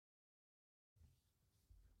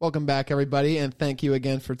Welcome back, everybody, and thank you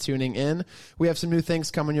again for tuning in. We have some new things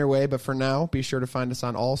coming your way, but for now, be sure to find us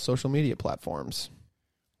on all social media platforms.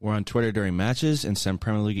 We're on Twitter during matches and send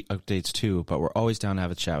Premier League updates too, but we're always down to have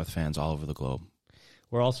a chat with fans all over the globe.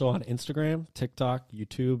 We're also on Instagram, TikTok,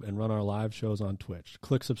 YouTube, and run our live shows on Twitch.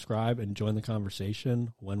 Click subscribe and join the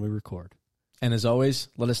conversation when we record. And as always,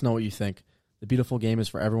 let us know what you think. The beautiful game is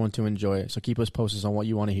for everyone to enjoy, so keep us posted on what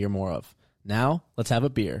you want to hear more of. Now, let's have a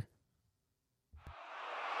beer.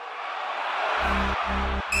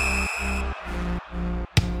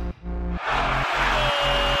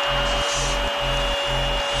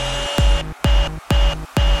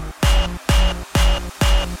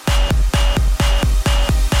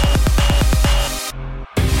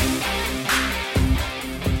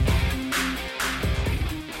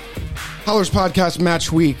 Howlers Podcast Match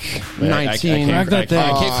Week 19. I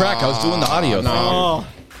can't crack. I was doing the audio thing. Oh,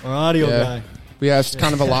 our audio guy. We asked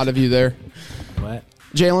kind of a lot of you there. What?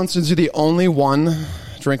 Jalen, since you're the only one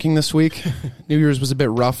drinking this week, New Year's was a bit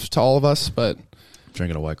rough to all of us, but...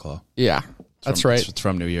 Drinking a White Claw. Yeah, that's right. It's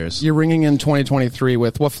from New Year's. You're ringing in 2023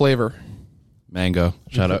 with what flavor? Mango.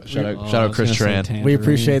 Shout out Chris Tran. We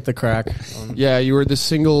appreciate the crack. Yeah, you were the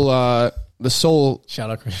sole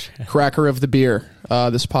Shout out Chris Tran. cracker of the beer,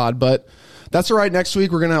 this pod, but that's all right. Next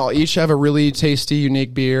week, we're going to each have a really tasty,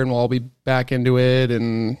 unique beer, and we'll all be back into it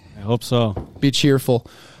and I hope so. Be cheerful.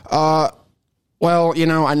 Well,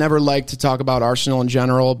 I never like to talk about Arsenal in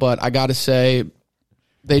general, but I got to say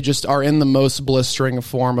they just are in the most blistering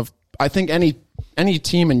form of, I think, any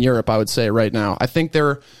team in Europe, I would say right now. I think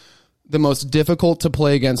they're the most difficult to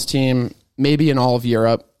play against team maybe in all of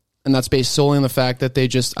Europe, and that's based solely on the fact that they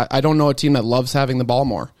just, I don't know a team that loves having the ball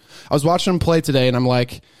more. I was watching them play today, and I'm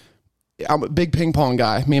a big ping pong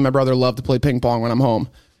guy. Me and my brother love to play ping pong when I'm home.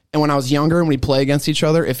 And when I was younger and we'd play against each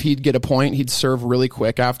other, if he'd get a point, he'd serve really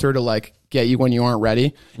quick after to get you when you aren't ready.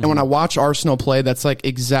 Mm-hmm. And when I watch Arsenal play, that's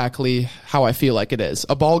exactly how I feel like it is.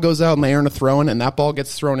 A ball goes out and they earn a throw-in, and that ball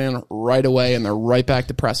gets thrown in right away, and they're right back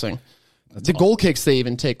to pressing. The goal kicks they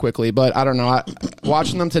even take quickly, but I don't know.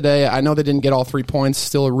 Watching them today, I know they didn't get all 3 points,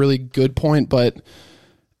 still a really good point, but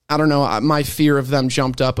I don't know. My fear of them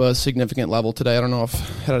jumped up a significant level today. I don't know if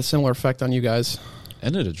it had a similar effect on you guys.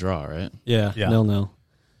 Ended a draw, right? Yeah. 0-0.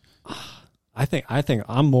 I think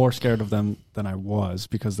I'm more scared of them than I was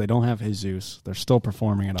because they don't have Jesus. They're still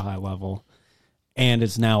performing at a high level, and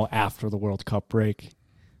it's now after the World Cup break.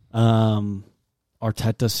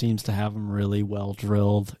 Arteta seems to have them really well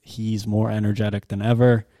drilled. He's more energetic than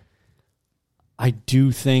ever. I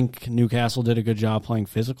do think Newcastle did a good job playing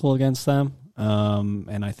physical against them,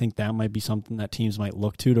 and I think that might be something that teams might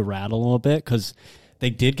look to rattle a little bit because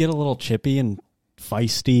they did get a little chippy and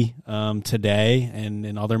feisty today, and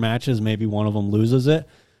in other matches maybe one of them loses it,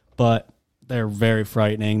 but they're very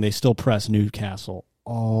frightening. They still press Newcastle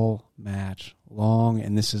all match long,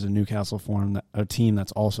 and this is a Newcastle a team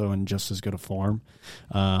that's also in just as good a form.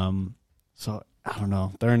 So I don't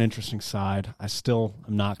know. They're an interesting side. I still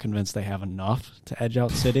am not convinced they have enough to edge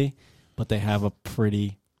out City, but they have a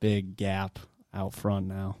pretty big gap out front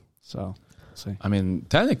now. So we'll see. I mean,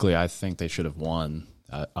 technically, I think they should have won.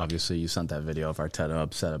 Obviously, you sent that video of Arteta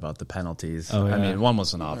upset about the penalties. Oh, yeah. I mean, one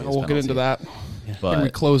was an obvious We'll penalty. get into that. Yeah. But And we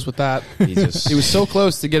close with that. he was so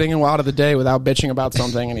close to getting him out of the day without bitching about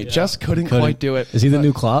something, and he just couldn't quite do it. Is he the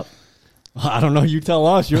new Klopp? I don't know. You tell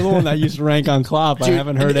us. You're the one that used to rank on Klopp. Dude, I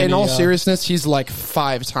haven't heard any. In all seriousness, he's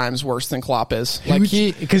 5 times worse than Klopp is. Because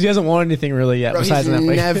he hasn't won anything really yet. Bro, besides he's that,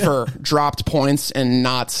 never dropped points and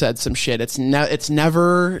not said some shit. It's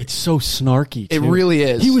never. It's so snarky, too. It really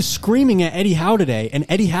is. He was screaming at Eddie Howe today, and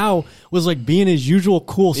Eddie Howe was being his usual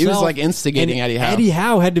cool self. He was instigating Eddie Howe. Eddie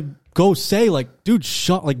Howe had to go say dude,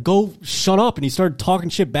 shut up, and he started talking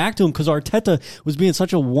shit back to him because Arteta was being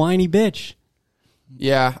such a whiny bitch.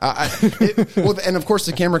 Yeah. And of course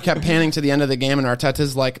the camera kept panning to the end of the game, and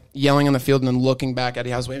Arteta's yelling on the field and then looking back at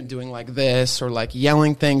Eddie Howe's way and doing this or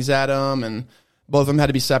yelling things at him, and both of them had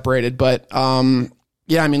to be separated. But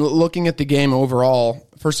yeah, I mean, looking at the game overall,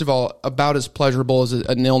 first of all, about as pleasurable as a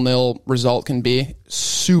 0-0 result can be.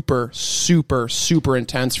 Super, super, super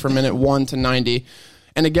intense from minute 1 to 90.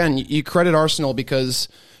 And again, you credit Arsenal because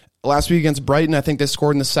last week against Brighton, I think they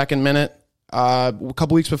scored in the second minute. A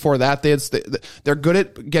couple weeks before that, they're good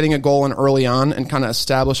at getting a goal in early on and kind of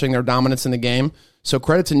establishing their dominance in the game. So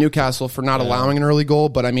credit to Newcastle for not allowing an early goal.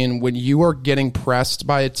 But I mean, when you are getting pressed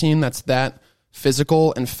by a team that's that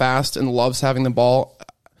physical and fast and loves having the ball,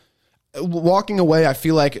 walking away, I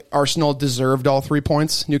feel like Arsenal deserved all 3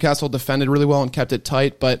 points. Newcastle defended really well and kept it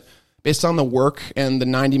tight, but based on the work and the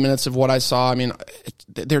 90 minutes of what I saw, I mean,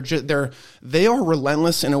 they are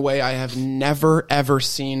relentless in a way I have never ever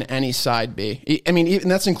seen any side be. I mean, even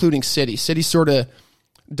that's including City. City sort of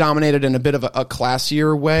dominated in a bit of a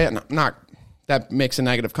classier way, and not that makes a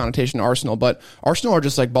negative connotation to Arsenal, but Arsenal are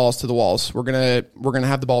just like balls to the walls. We're gonna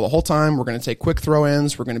have the ball the whole time. We're gonna take quick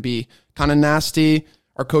throw-ins. We're gonna be kind of nasty.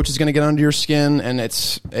 Our coach is gonna get under your skin, and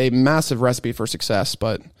it's a massive recipe for success.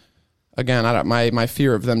 But again, my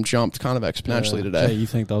fear of them jumped kind of exponentially today. Jay, you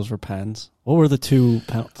think those were pens? What were the two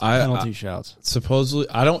penalty shouts? Supposedly,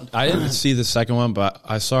 I didn't see the second one, but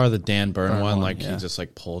I saw the Dan Burn one. Like, he just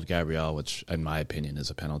like pulled Gabriel, which in my opinion is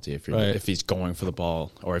a penalty. If he's going for the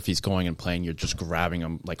ball, or if he's going and playing, you're just grabbing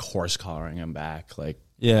him, like horse collaring him back. Like,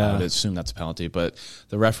 I would assume that's a penalty. But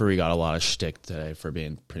the referee got a lot of shtick today for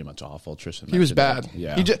being pretty much awful. Tristan, he was bad.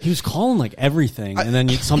 Yeah, he was calling like everything, and then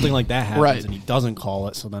something like that happens, and he doesn't call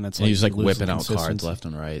it. So then it's like he's like whipping out cards left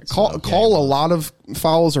and right. Call a lot of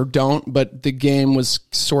fouls or don't, but the game was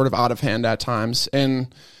sort of out of hand at times.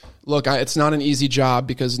 And look, it's not an easy job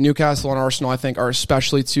because Newcastle and Arsenal, I think, are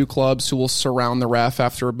especially two clubs who will surround the ref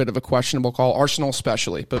after a bit of a questionable call. Arsenal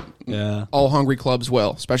especially, but all hungry clubs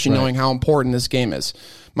will, especially knowing how important this game is.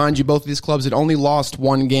 Mind you, both of these clubs had only lost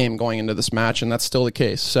one game going into this match, and that's still the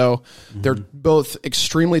case. So they're both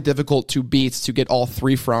extremely difficult to beat, to get all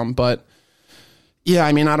three from. But, yeah,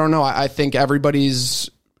 I mean, I don't know. I think everybody's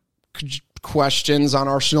questions on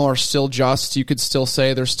Arsenal are still just. You could still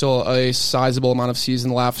say there's still a sizable amount of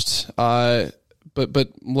season left. But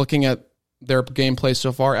looking at their gameplay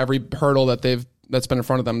so far, every hurdle that's been in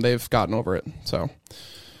front of them, they've gotten over it. So,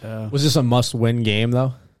 was this a must-win game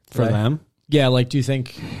though for them? Yeah, like, do you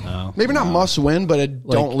think maybe not must win, but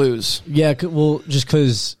don't lose? Yeah, well, just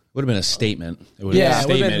because would have been a statement. It would have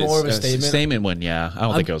been more of a statement. Statement win, yeah. I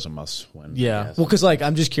don't think it was a must win. Yeah, well, because like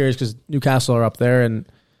I'm just curious because Newcastle are up there,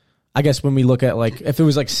 and I guess when we look at like if it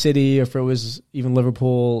was like City, if it was even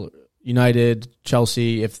Liverpool, United,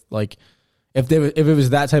 Chelsea, if it was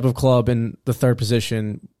that type of club in the third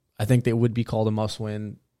position, I think they would be called a must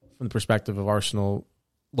win from the perspective of Arsenal.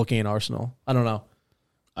 Looking at Arsenal, I don't know.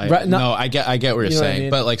 I get what you're saying, I mean?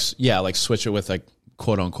 but like switch it with like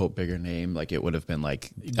quote unquote bigger name, like it would have been like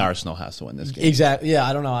Arsenal has to win this game. Exactly. Yeah,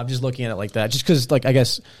 I don't know. I'm just looking at it like that, just because like I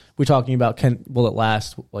guess we're talking about can it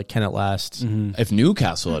last? Like can it last? Mm-hmm. If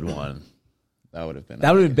Newcastle had won, that would have been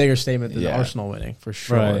a bigger statement than Arsenal winning for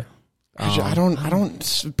sure. Right. I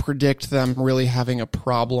don't predict them really having a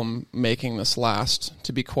problem making this last.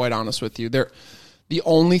 To be quite honest with you, the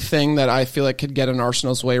only thing that I feel like could get in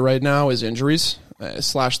Arsenal's way right now is injuries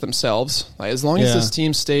 / themselves. Like, as long as this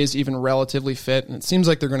team stays even relatively fit, and it seems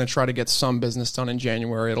like they're going to try to get some business done in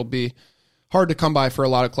January, it'll be hard to come by for a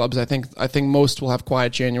lot of clubs. I think most will have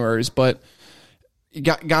quiet Januaries, but you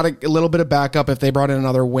got a little bit of backup if they brought in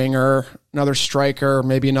another winger, another striker,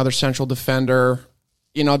 maybe another central defender.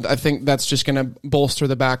 You know, I think that's just going to bolster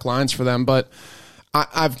the back lines for them, but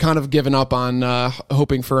I've kind of given up on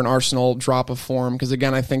hoping for an Arsenal drop of form because,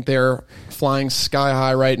 again, I think they're flying sky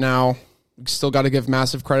high right now. Still got to give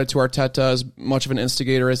massive credit to Arteta, as much of an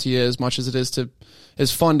instigator as he is, much as it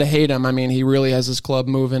is fun to hate him. I mean, he really has his club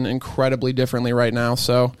moving incredibly differently right now.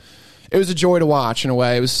 So it was a joy to watch in a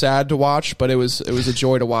way. It was sad to watch, but it was a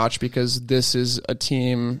joy to watch because this is a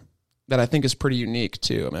team that I think is pretty unique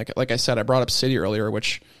too. I mean, like I said, I brought up City earlier,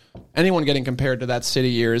 which anyone getting compared to that City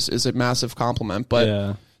years is a massive compliment.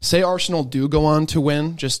 But say Arsenal do go on to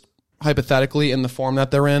win, just hypothetically in the form that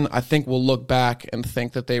they're in, I think we'll look back and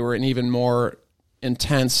think that they were an even more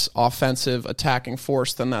intense offensive attacking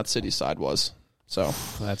force than that City side was. So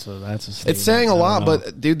that's a statement. It's saying a lot,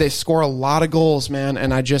 but dude, they score a lot of goals, man.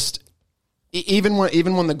 And I just even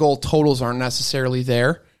when the goal totals aren't necessarily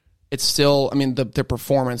there, it's still, I mean, their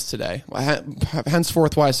performance today.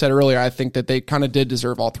 Henceforth, why I said earlier, I think that they kind of did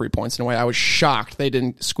deserve all 3 points in a way. I was shocked they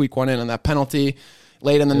didn't squeak one in, and that penalty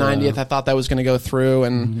late in the 90th, I thought that was going to go through,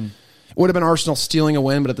 and it would have been Arsenal stealing a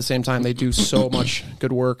win, but at the same time, they do so much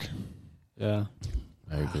good work. Yeah,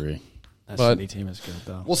 I agree. That City team is good,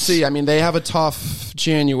 though. We'll see. I mean, they have a tough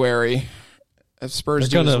January. Spurs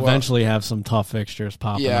They're going to well. eventually have some tough fixtures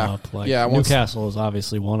popping up. Like Newcastle is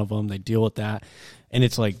obviously one of them. They deal with that. And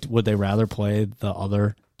it's like, would they rather play the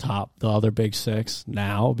other big six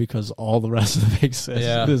now because all the rest of the big six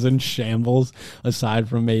is in shambles, aside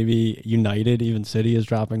from maybe United, even City is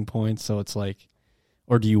dropping points. So it's like,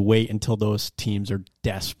 or do you wait until those teams are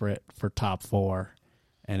desperate for top four?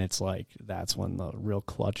 And it's like, that's when the real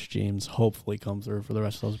clutch teams hopefully come through for the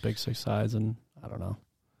rest of those big six sides. And I don't know.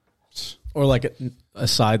 Or like a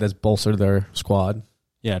side that's bolstered their squad.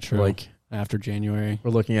 Yeah, true. Like after January.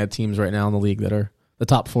 We're looking at teams right now in the league that The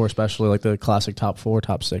top four, especially like the classic top four,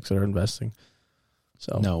 top six that are investing.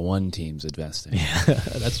 So no, one team's investing. Yeah,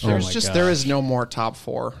 that's true. There is no more top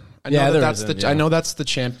four. I know that's the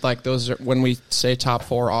champ. Like those are when we say top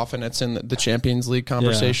four, often it's in the Champions League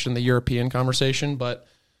conversation, the European conversation. But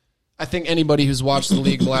I think anybody who's watched the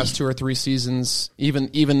league the last 2 or 3 seasons,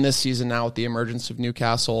 even this season now with the emergence of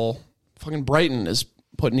Newcastle, fucking Brighton is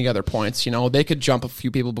putting together points. You know, they could jump a few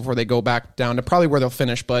people before they go back down to probably where they'll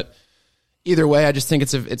finish, but. Either way, I just think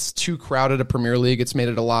it's too crowded a Premier League. It's made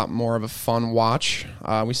it a lot more of a fun watch.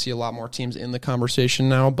 We see a lot more teams in the conversation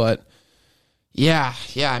now, but yeah.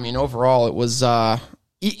 I mean, overall, it was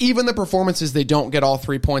even the performances. They don't get all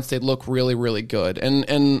 3 points. They look really, really good.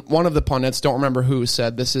 And one of the pundits, don't remember who,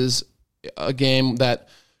 said this is a game that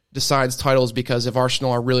decides titles because if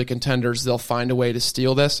Arsenal are really contenders, they'll find a way to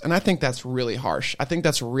steal this. And I think that's really harsh. I think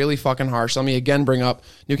that's really fucking harsh. Let me again bring up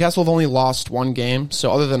Newcastle have only lost 1 game.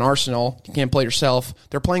 So other than Arsenal, you can't play yourself.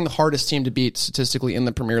 They're playing the hardest team to beat statistically in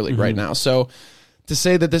the Premier League right now. So to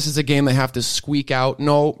say that this is a game they have to squeak out,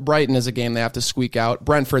 no, Brighton is a game they have to squeak out.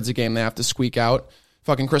 Brentford's a game they have to squeak out.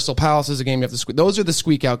 Fucking Crystal Palace is a game you have to squeak. Those are the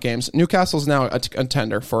squeak out games. Newcastle's now a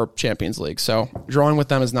contender for Champions League. So drawing with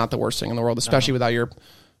them is not the worst thing in the world, especially without your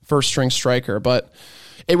first string striker, but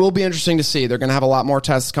it will be interesting to see. They're going to have a lot more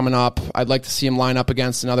tests coming up. I'd like to see them line up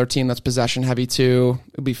against another team that's possession heavy too.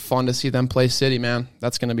 It'd be fun to see them play City, man.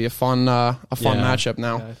 That's going to be a fun matchup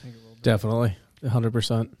now. Yeah, I think it will be. Definitely,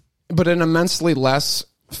 100%. But an immensely less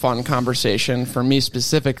fun conversation for me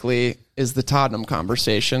specifically is the Tottenham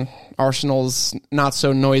conversation. Arsenal's not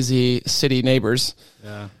so noisy City neighbors.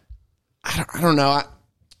 Yeah, I don't know.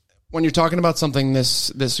 When you're talking about something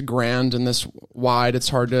this grand and this wide, it's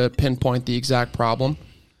hard to pinpoint the exact problem.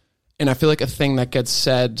 And I feel like a thing that gets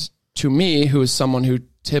said to me, who is someone who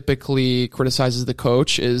typically criticizes the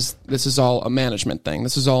coach, is this is all a management thing.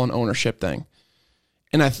 This is all an ownership thing.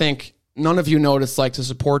 And I think none of you know what it's like to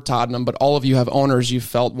support Tottenham, but all of you have owners you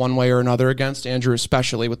felt one way or another against, Andrew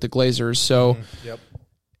especially with the Glazers. So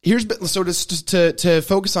to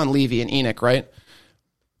focus on Levy and Enoch, right?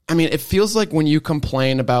 I mean, it feels like when you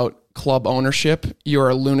complain about club ownership, you're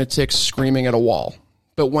a lunatic screaming at a wall.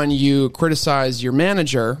 But when you criticize your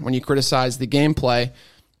manager, when you criticize the gameplay,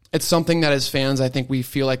 it's something that as fans, I think we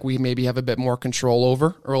feel like we maybe have a bit more control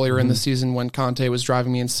over. Earlier in the season when Conte was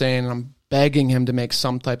driving me insane, and I'm begging him to make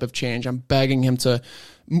some type of change. I'm begging him to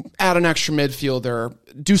add an extra midfielder,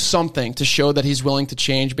 do something to show that he's willing to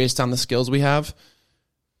change based on the skills we have.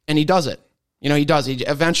 And he does it. You know, he does.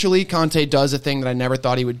 Eventually, Conte does a thing that I never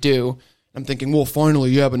thought he would do. I'm thinking, well,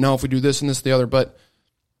 finally, yeah, but now if we do this and this, the other. But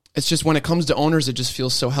it's just when it comes to owners, it just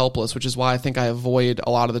feels so helpless, which is why I think I avoid a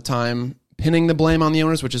lot of the time pinning the blame on the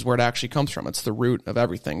owners, which is where it actually comes from. It's the root of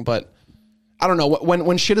everything. But I don't know.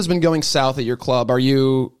 When shit has been going south at your club, do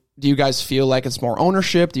you guys feel like it's more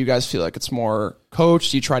ownership? Do you guys feel like it's more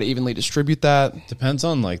coach? Do you try to evenly distribute that? Depends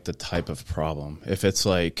on like the type of problem. If it's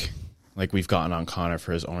like we've gotten on Connor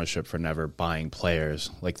for his ownership for never buying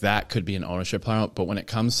players, like that could be an ownership problem. But when it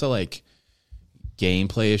comes to like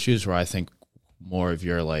gameplay issues, where I think more of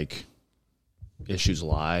your like issues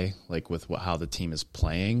lie, like with how the team is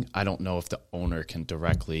playing, I don't know if the owner can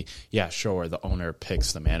directly. Yeah, sure, the owner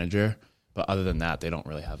picks the manager, but other than that, they don't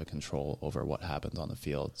really have a control over what happens on the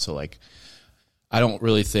field. So like, I don't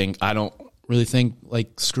really think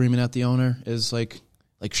like screaming at the owner is like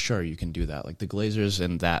sure, you can do that. Like the Glazers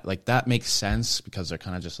and that makes sense because they're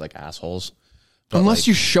kind of just like assholes. But unless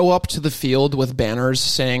you show up to the field with banners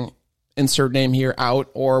saying insert name here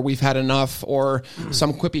out, or we've had enough, or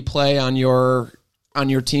some quippy play on your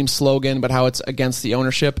team slogan, but how it's against the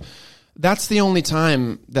ownership. That's the only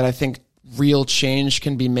time that I think real change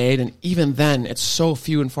can be made. And even then, it's so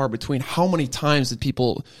few and far between. How many times did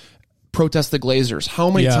people protest the Glazers? How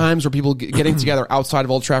many times were people getting together outside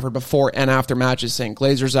of Old Trafford before and after matches saying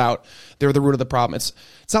Glazers out, they're the root of the problem? It's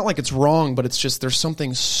not like it's wrong, but it's just there's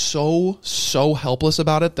something so helpless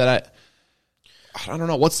about it that I don't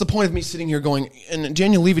know. What's the point of me sitting here going, and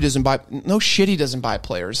Daniel Levy doesn't buy, no shit, he doesn't buy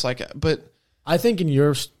players. Like, but I think in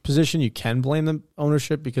your position, you can blame the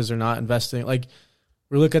ownership because they're not investing. Like,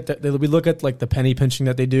 we look at like the penny pinching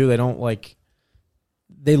that they do. They don't like,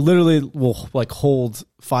 they literally will like hold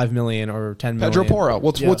 5 million or 10 million. Pedro Porro.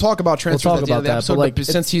 We'll talk about transfers at the end of the episode, but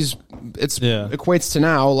since it equates to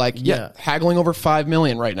now, like, haggling over 5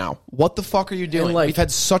 million right now. What the fuck are you doing? Like, we've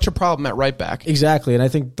had such a problem at right back. Exactly. And I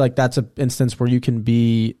think like that's an instance where you can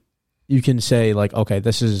say like, okay,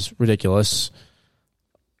 this is ridiculous.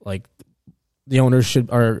 Like the owners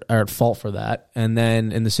are at fault for that. And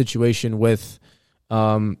then in the situation with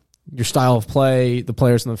your style of play, the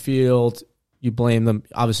players in the field, you blame them.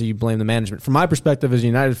 Obviously, you blame the management. From my perspective as a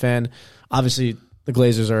United fan, obviously the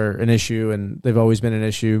Glazers are an issue, and they've always been an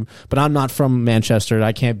issue. But I'm not from Manchester.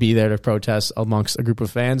 I can't be there to protest amongst a group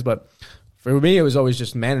of fans. But for me, it was always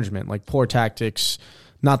just management, like poor tactics,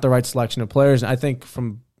 not the right selection of players. And I think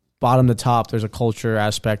from bottom to top, there's a culture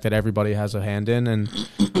aspect that everybody has a hand in, and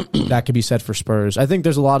that could be said for Spurs. I think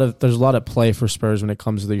there's a lot of play for Spurs when it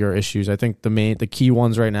comes to your issues. I think the key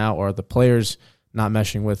ones right now are the players not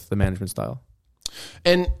meshing with the management style.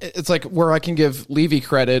 And it's like where I can give Levy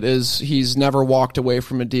credit is he's never walked away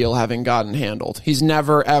from a deal having gotten handled. He's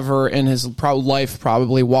never, ever in his life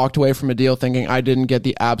probably walked away from a deal thinking I didn't get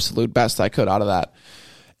the absolute best I could out of that.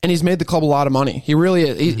 And he's made the club a lot of money. He really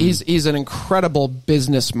is. He's an incredible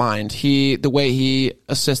business mind. The way he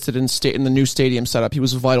assisted in the new stadium setup, he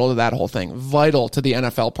was vital to that whole thing. Vital to the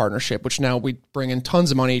NFL partnership, which now we bring in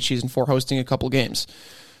tons of money each season for hosting a couple games.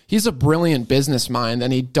 He's a brilliant business mind,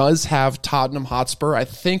 and he does have Tottenham Hotspur, I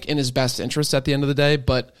think, in his best interest at the end of the day.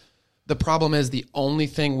 But the problem is the only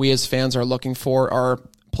thing we as fans are looking for are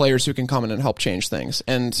players who can come in and help change things.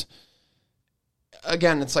 And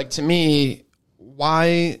again, it's like, to me,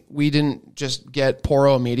 why we didn't just get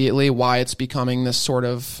Porro immediately, why it's becoming this sort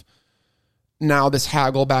of now this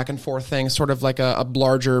haggle back and forth thing, sort of like a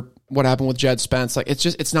larger what happened with Jed Spence. Like,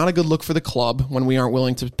 it's not a good look for the club when we aren't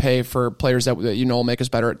willing to pay for players that will make us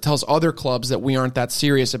better. It tells other clubs that we aren't that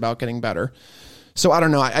serious about getting better. So I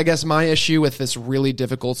don't know. I guess my issue with this really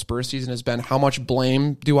difficult Spurs season has been how much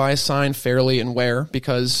blame do I assign fairly and where?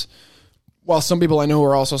 Because while some people I know who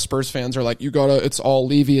are also Spurs fans are like, it's all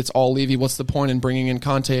Levy. What's the point in bringing in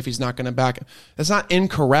Conte if he's not going to back it? That's not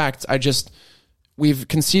incorrect. We've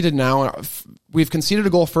conceded a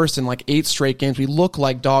goal first in like 8 straight games. We look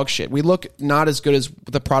like dog shit. We look not as good as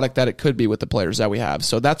the product that it could be with the players that we have.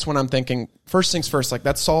 So that's when I'm thinking, first things first, like,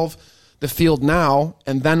 let's solve the field now,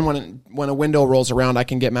 and then when a window rolls around, I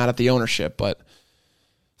can get mad at the ownership. But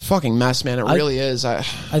fucking mess, man. It really is. I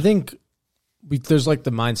think there's like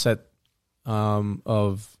the mindset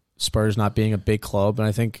of Spurs not being a big club, and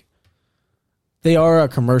I think they are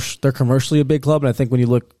they're commercially a big club, and I think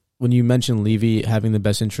when you mention Levy having the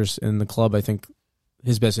best interest in the club, I think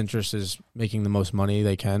his best interest is making the most money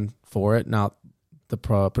they can for it, not the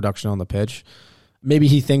production on the pitch. Maybe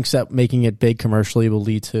he thinks that making it big commercially will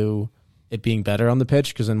lead to it being better on the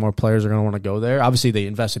pitch, because then more players are going to want to go there. Obviously, they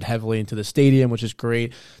invested heavily into the stadium, which is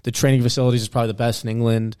great. The training facilities is probably the best in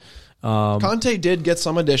England. Conte did get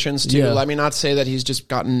some additions too. Yeah. Let me not say that he's just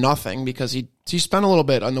gotten nothing, because he spent a little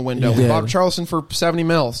bit on the window. We bought Charleston for $70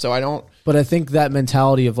 million, so I don't. But I think that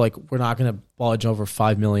mentality of like, we're not going to budge over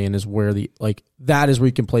 $5 million is where that is where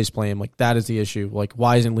you can place blame. Like, that is the issue. Like,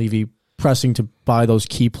 why isn't Levy pressing to buy those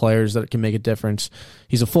key players that can make a difference?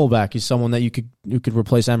 He's a fullback. He's someone that you could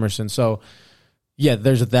replace Emerson. So yeah,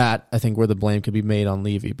 there's that. I think where the blame could be made on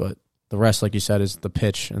Levy, but the rest, like you said, is the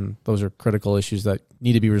pitch, and those are critical issues that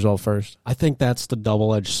need to be resolved first. I think that's the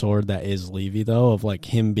double-edged sword that is Levy, though, of like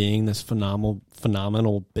him being this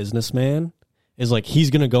phenomenal businessman. Is like, he's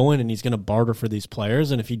going to go in and he's going to barter for these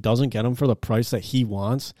players, and if he doesn't get them for the price that he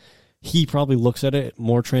wants, he probably looks at it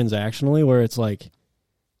more transactionally, where it's like,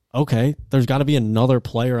 okay, there's got to be another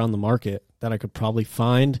player on the market that I could probably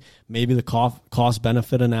find. Maybe the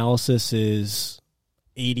cost-benefit analysis is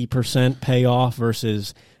 80% payoff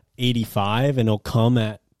versus 85, and it'll come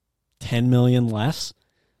at 10 million less.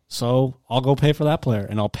 So I'll go pay for that player,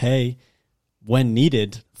 and I'll pay when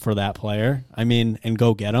needed for that player. I mean, and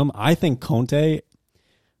go get him. I think Conte,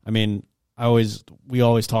 we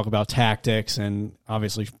always talk about tactics, and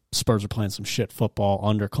obviously Spurs are playing some shit football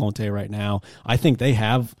under Conte right now. I think they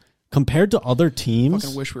have, compared to other teams. I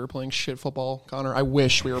fucking wish we were playing shit football, Connor. I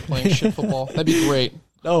wish we were playing shit football. That'd be great.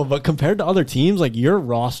 No, but compared to other teams, like, your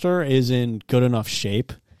roster is in good enough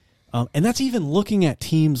shape. And that's even looking at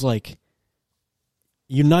teams like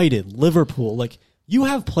United, Liverpool. Like, you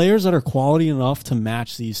have players that are quality enough to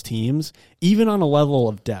match these teams, even on a level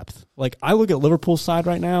of depth. Like, I look at Liverpool's side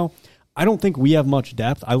right now. I don't think we have much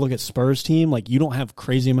depth. I look at Spurs' team. Like, you don't have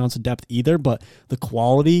crazy amounts of depth either, but the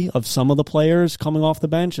quality of some of the players coming off the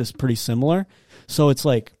bench is pretty similar. So it's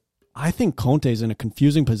like, I think Conte's in a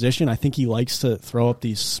confusing position. I think he likes to throw up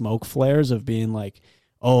these smoke flares of being like,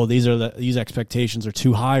 oh, these expectations are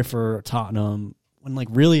too high for Tottenham, when like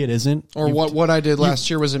really it isn't. Or what I did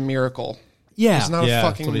last year was a miracle. Yeah. It's not a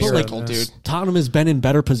fucking miracle, dude. Tottenham has been in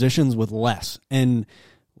better positions with less. And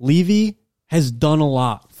Levy has done a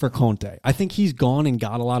lot for Conte. I think he's gone and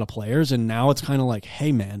got a lot of players, and now it's kind of like,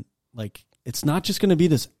 hey man, like, it's not just going to be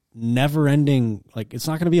this never-ending, like, it's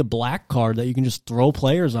not going to be a black card that you can just throw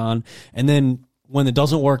players on, and then when it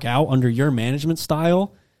doesn't work out under your management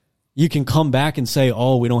style, you can come back and say,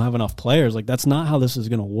 oh, we don't have enough players. Like, that's not how this is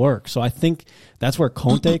going to work. So I think that's where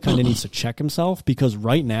Conte kind of needs to check himself, because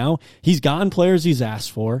right now he's gotten players he's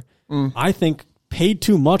asked for. I think paid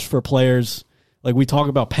too much for players. Like, we talk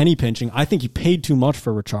about penny pinching. I think he paid too much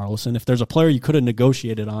for Richarlison. If there's a player you could have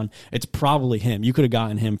negotiated on, it's probably him. You could have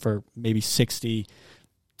gotten him for maybe 60,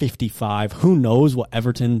 55. Who knows what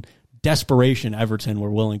desperation Everton were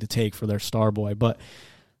willing to take for their star boy. But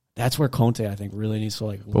that's where Conte, I think, really needs to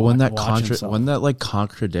But wouldn't that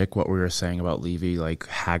contradict what we were saying about Levy, like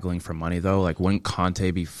haggling for money though? Like, wouldn't Conte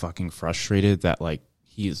be fucking frustrated that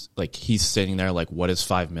he's sitting there like, what is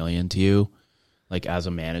 $5 million to you? Like, as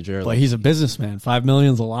a manager, but he's a businessman. $5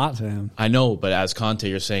 million's a lot to him. I know, but as Conte,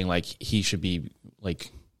 you're saying like he should be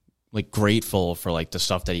like grateful for like the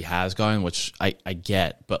stuff that he has going, which I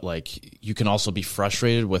get, but like you can also be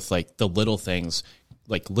frustrated with like the little things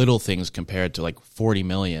compared to like 40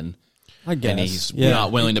 million. I guess. And he's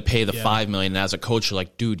not willing to pay the 5 million. And as a coach, you're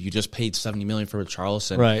like, dude, you just paid 70 million for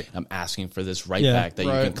Richarlison. Right. I'm asking for this back that you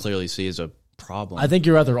can clearly see is a problem. I think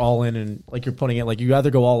you're either all in and like you're putting it like you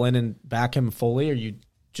either go all in and back him fully, or you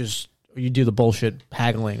do the bullshit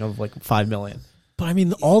haggling of like 5 million. But I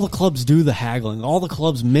mean, all the clubs do the haggling. All the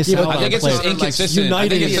clubs miss out. I think it's just inconsistent.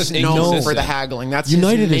 United is known for the haggling. That's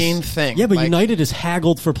United his main thing. Yeah, but United has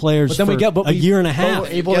haggled for players for a year and a half. We're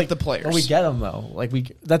able to get the players. But we get them though. Like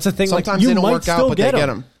that's the thing. Sometimes they don't work out, but they get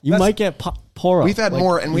them. You might get Poro. We've had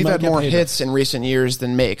more hits in recent years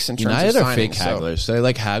than makes in terms United of are fake hagglers. So they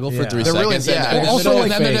like haggle for 3 They're seconds. Really,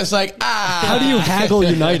 and then they're just like, How do you haggle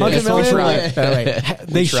United?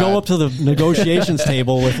 They show up to the negotiations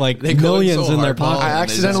table with like millions in their pocket. I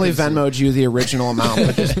accidentally Venmo'd you the original amount,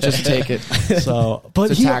 but just take it. So,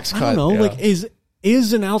 but it's a tax cut. I don't know. Like,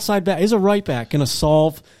 is an outside back, is a right back going to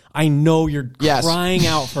solve? I know you're crying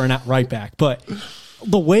out for a right back, but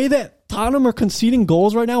the way that Tottenham are conceding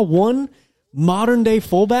goals right now, one modern day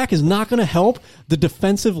fullback is not going to help the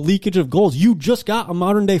defensive leakage of goals. You just got a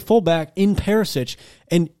modern day fullback in Perisic,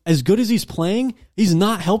 and as good as he's playing, he's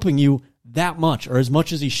not helping you that much, or as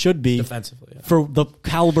much as he should be defensively for the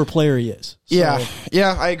caliber player he is. So,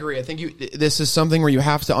 yeah, I agree. I think this is something where you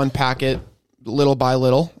have to unpack it little by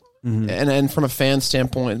little. And from a fan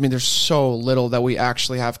standpoint, I mean, there's so little that we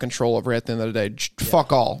actually have control over at the end of the day.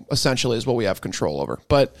 Fuck all, essentially, is what we have control over.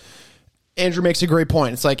 But Andrew makes a great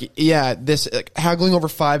point. It's like, this haggling over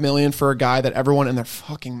 $5 million for a guy that everyone and their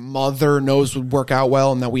fucking mother knows would work out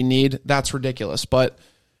well and that we need, that's ridiculous. But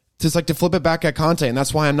just like to flip it back at Conte, and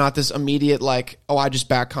that's why I'm not this immediate like, oh, I just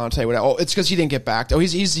backed Conte. Oh, it's because he didn't get backed. Oh,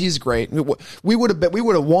 he's great. We would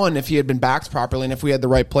have won if he had been backed properly and if we had the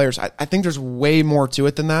right players. I think there's way more to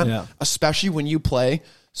it than that, especially when you play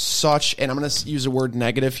such. And I'm going to use the word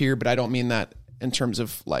negative here, but I don't mean that in terms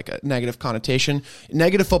of like a negative connotation.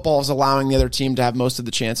 Negative football is allowing the other team to have most of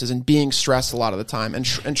the chances and being stressed a lot of the time and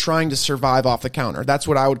trying to survive off the counter. That's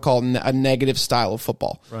what I would call a negative style of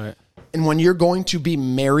football. Right. And when you're going to be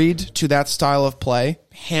married to that style of play,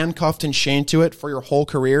 handcuffed and chained to it for your whole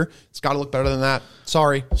career, it's got to look better than that.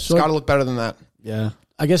 Sorry. It's got to look better than that. Yeah.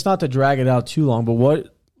 I guess not to drag it out too long, but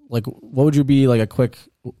what would you be like a quick...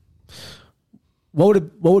 What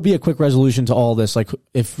would be a quick resolution to all this? Like,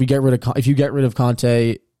 if you get rid of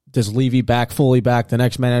Conte, does Levy fully back the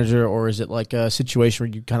next manager, or is it like a situation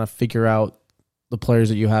where you kind of figure out the players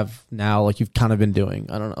that you have now, like you've kind of been doing?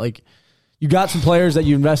 I don't know. Like, you got some players that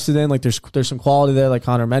you invested in. Like, there's some quality there, like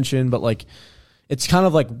Connor mentioned, but like, it's kind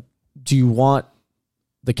of like, do you want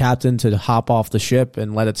the captain to hop off the ship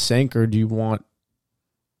and let it sink, or do you want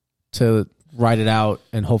to ride it out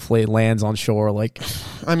and hopefully it lands on shore like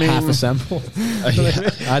half assembled?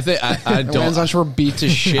 I think I don't. Lands on shore beat to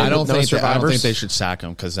shit. I don't think they should sack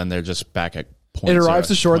him, because then they're just back at point. It arrives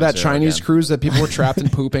to shore that Chinese cruise that people were trapped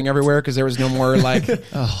and pooping everywhere because there was no more like,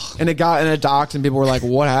 and it docked and people were like,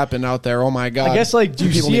 "What happened out there? Oh my god!" I guess like, do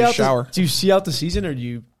you see out the season, or do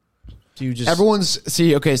you just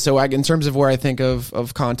okay, so in terms of where I think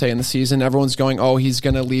of Conte in the season, everyone's going, oh, he's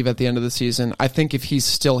going to leave at the end of the season. I think if he's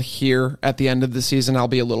still here at the end of the season, I'll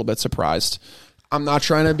be a little bit surprised. I'm not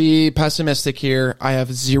trying to be pessimistic here. I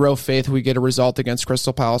have zero faith we get a result against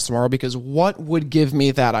Crystal Palace tomorrow, because what would give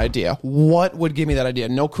me that idea?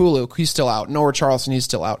 No Kulu, he's still out. No Richarlison, he's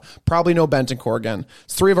still out. Probably no Bentancur again.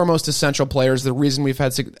 It's 3 of our most essential players, the reason we've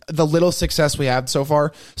had the little success we had so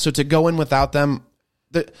far. So to go in without them,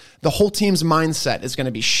 the whole team's mindset is going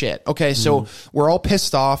to be shit. Okay, so we're all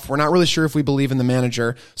pissed off. We're not really sure if we believe in the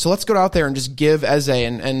manager. So let's go out there and just give Eze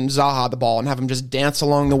and Zaha the ball and have them just dance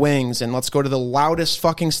along the wings. And let's go to the loudest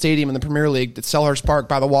fucking stadium in the Premier League, at Selhurst Park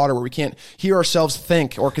by the water, where we can't hear ourselves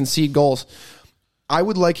think or concede goals. I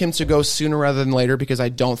would like him to go sooner rather than later because I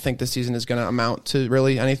don't think the season is going to amount to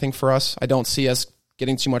really anything for us. I don't see us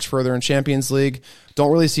getting too much further in Champions League.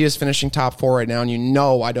 Don't really see us finishing top 4 right now, and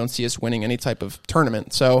I don't see us winning any type of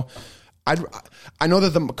tournament. So I know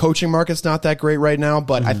that the coaching market's not that great right now,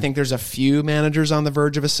 but I think there's a few managers on the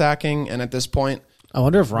verge of a sacking, and at this point... I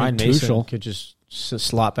wonder if Ryan Mason Tuchel could just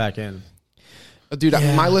slot back in. Dude,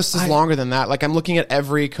 my list is longer than that. Like, I'm looking at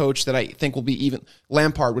every coach that I think will be even.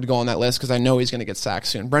 Lampard would go on that list because I know he's going to get sacked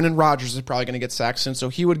soon. Brendan Rodgers is probably going to get sacked soon, so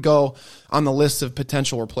he would go on the list of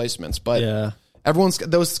potential replacements. But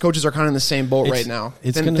those coaches are kind of in the same boat right now.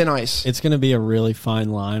 Thin ice. It's going to be a really fine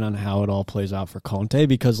line on how it all plays out for Conte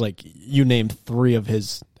because, like, you named 3 of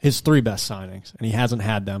his 3 best signings, and he hasn't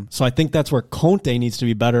had them. So I think that's where Conte needs to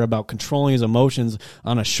be better about controlling his emotions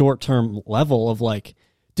on a short-term level of, like,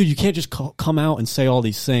 dude, you can't just come out and say all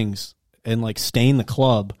these things and, like, stain the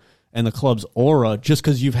club and the club's aura just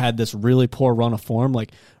because you've had this really poor run of form.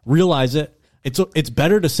 Like, realize it. It's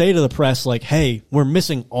better to say to the press, like, hey, we're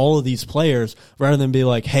missing all of these players, rather than be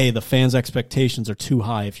like, hey, the fans' expectations are too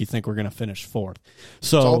high if you think we're going to finish 4th.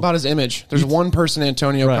 So it's all about his image. There's one person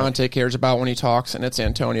Antonio Conte cares about when he talks, and it's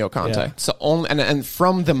Antonio Conte. Yeah. It's the only, and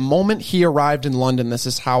from the moment he arrived in London, this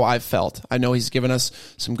is how I've felt. I know he's given us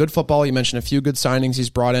some good football. You mentioned a few good signings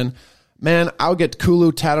he's brought in. Man, I'll get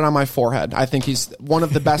Kulu tatted on my forehead. I think he's one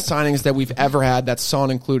of the best signings that we've ever had, that's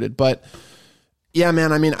Son included. But yeah,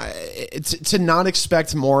 man, I mean, it's to not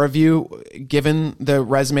expect more of you given the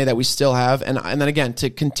resume that we still have. And then again, to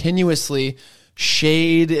continuously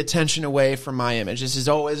shade attention away from my image. This is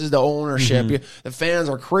the ownership. The fans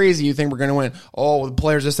are crazy. You think we're going to win. Oh, the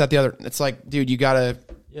players, this, that, the other. It's like, dude, you got to.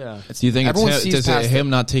 Yeah. Do you think it's him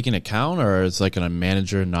not taking account, or it's like a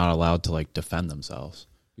manager not allowed to, like, defend themselves?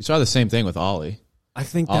 We saw the same thing with Ollie. I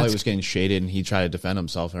think Ollie was getting shaded, and he tried to defend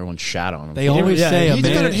himself, and everyone shat on him. They always say he's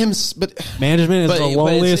good at him, but management is the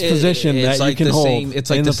loneliest position that you can hold. It's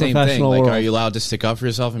like the same thing. Like, are you allowed to stick up for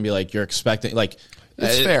yourself and be like, you're expecting, like,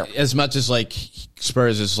 it's fair. As much as, like,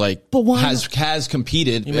 Spurs is like, has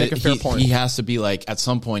competed, you make a fair point. He has to be like, at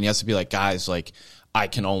some point, he has to be like, guys, like, I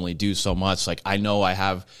can only do so much. Like, I know I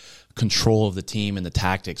have control of the team and the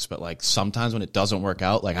tactics, but, like, sometimes when it doesn't work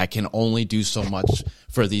out, like, I can only do so much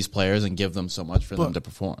for these players and give them so much for them to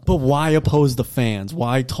perform. But why oppose the fans?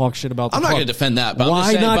 Why talk shit about the I'm club? not going to defend that, but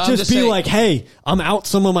why not just be like, hey, I'm out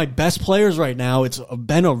some of my best players right now. It's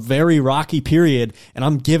been a very rocky period, and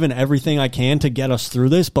I'm giving everything I can to get us through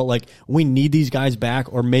this, but, like, we need these guys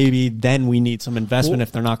back, or maybe then we need some investment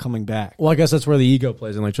if they're not coming back. Well, I guess that's where the ego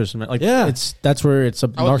plays in, like Tristan. Like, that's where it's a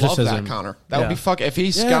narcissism. I would love that, Connor. That would be fucking. If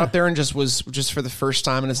he got up there and just for the first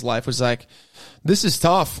time in his life was like, this is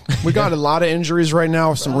tough. We got a lot of injuries right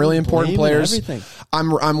now. Some really important players.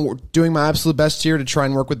 I'm doing my absolute best here to try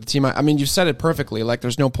and work with the team. I mean, you said it perfectly. Like,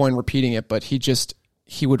 there's no point in repeating it, but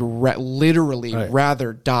he would literally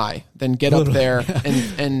rather die than get up there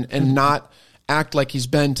and not act like he's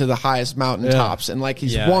been to the highest mountaintops and like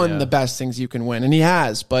he's won the best things you can win, and he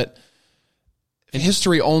has. But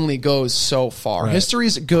history only goes so far. Right.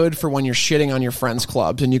 History's good for when you're shitting on your friends'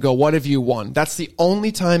 clubs and you go, what have you won? That's the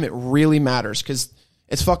only time it really matters, because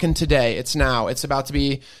it's fucking today. It's now. It's about to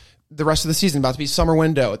be the rest of the season, about to be summer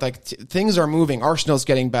window. Like, things are moving. Arsenal's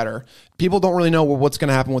getting better. People don't really know what's going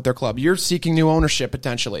to happen with their club. You're seeking new ownership,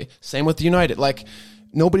 potentially. Same with United. Like,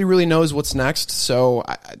 nobody really knows what's next. So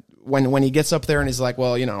when he gets up there and he's like,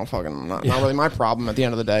 well, fucking not really my problem at the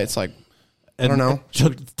end of the day, it's like, I don't know.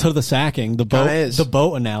 To the sacking, the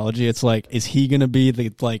boat analogy, it's like, is he going to be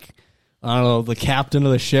the captain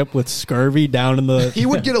of the ship with scurvy down in the... He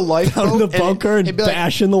would get a lifeboat down in the bunker and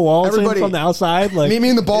bashing the walls in from the outside. Like, meet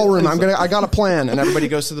me in the ballroom. I got a plan. And everybody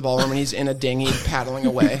goes to the ballroom and he's in a dinghy paddling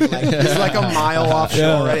away. Like, he's like a mile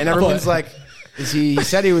offshore, right? And everyone's like, he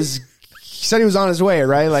said he was on his way,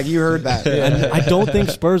 right? Like, you heard that. And I don't think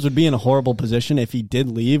Spurs would be in a horrible position if he did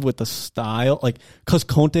leave with the style, like, because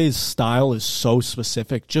Conte's style is so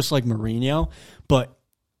specific, just like Mourinho. But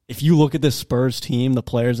if you look at this Spurs team, the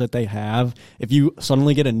players that they have, if you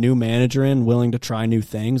suddenly get a new manager in willing to try new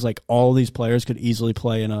things, like, all these players could easily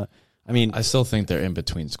play in a... I mean, I still think they're in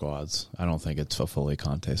between squads. I don't think it's a fully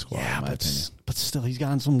Conte squad, in my opinion. But still, he's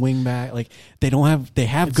gotten some wing back. Like, they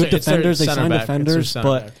have good defenders. They sign defenders,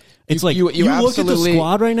 but... It's like you look at the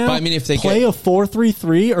squad right now. But I mean, if they play a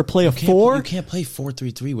 4-3-3 or play a 4, you can't play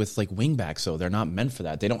 4-3-3 with, like, wing backs. So they're not meant for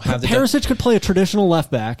that. They don't have the Perisic could play a traditional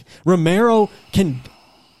left back. Romero can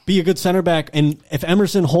be a good center back, and if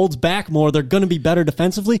Emerson holds back more, they're going to be better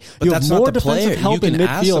defensively. But you that's have more not the defensive player. help you can in midfield.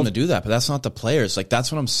 Ask them to do that, but that's not the players. Like, that's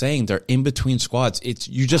what I'm saying. They're in between squads.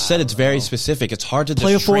 You just said it's very specific. It's hard to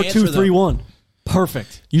play just a 4-2-3-1.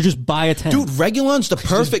 perfect. You just buy a 10. Dude, Reguilon's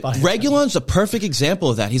the perfect example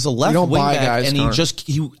of that. He's a left wing back, and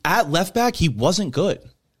he at left back he wasn't good.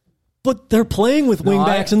 But they're playing with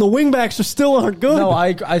wingbacks, and the wingbacks still aren't good. No,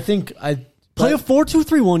 I think play a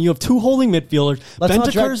 4-2-3-1. You have 2 holding midfielders.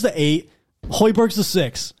 Bentancur's the 8. Højbjerg's the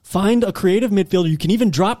 6. Find a creative midfielder. You can even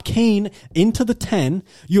drop Kane into the 10.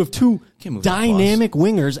 You have 2 dynamic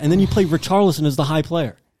wingers, and then you play Richarlison as the high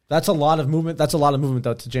player. That's a lot of movement. That's a lot of movement,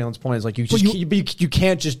 though. To Jalen's point, is like you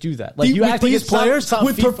can't just do that. Like you with these players,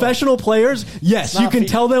 with professional players, yes, you can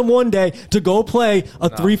tell them one day to go play a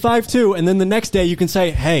 3-5-2, and then the next day you can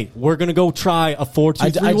say, "Hey, we're gonna go try a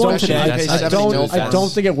 4-2-3-1 today." I don't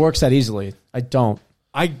think it works that easily. I don't.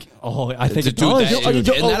 I think it does. does. And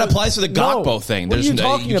that applies to the Gakpo thing. What are you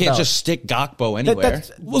talking you can't about? just stick Gakpo anywhere.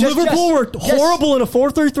 Liverpool were horrible in a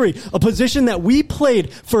 4-3-3, a position that we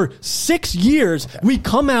played for 6 years. Okay. We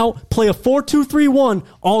come out, play a 4-2-3-1,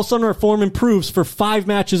 all of a sudden our form improves for 5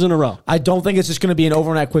 matches in a row. I don't think it's just going to be an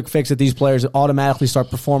overnight quick fix that these players automatically start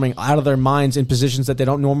performing out of their minds in positions that they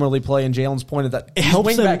don't normally play. And Jalen's pointed that it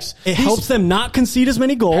helps them not concede as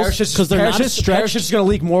many goals because they're not as stretched. Perisic is going to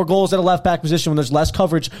leak more goals at a left back position when there's less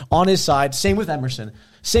coverage on his side. Same with Emerson.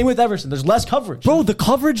 There's less coverage. Bro, the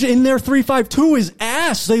coverage in their 3-5-2 is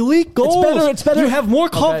ass. They leak goals. It's better. You have more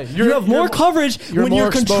coverage when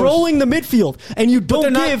you're controlling the midfield, and you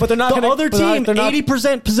don't give the other team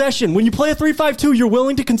 80% possession. When you play a 3-5-2, you're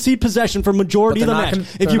willing to concede possession for majority of the match.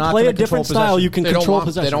 If you play a different style, you can control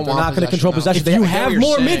possession. They're not going to control possession. If you have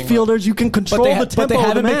more midfielders, you can control the tempo of the match. But they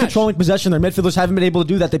haven't been controlling possession. Their midfielders haven't been able to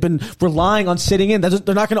do that. They've been relying on sitting in.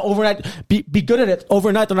 They're not going to overnight be good at it.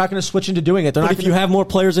 Overnight, they're not going to switch into doing it. But if you have more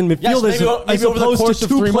players in midfield, as opposed to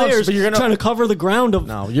 2 players trying to cover the ground of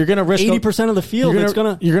you're going to risk 80% of the field. You're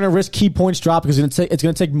going to risk key points drop because it's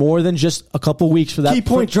going to take more than just a couple weeks for that key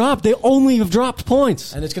point drop. They only have dropped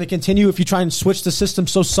points, and it's going to continue if you try and switch the system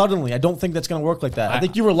so suddenly. I don't think that's going to work like that. I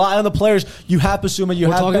think you rely on the players. You have Basuma. We're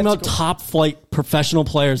talking about top flight professional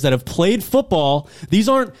players that have played football. These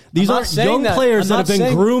aren't young players that have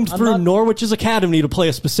been groomed through Norwich's academy to play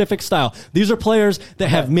a specific style. These are players that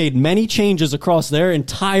have made many changes across their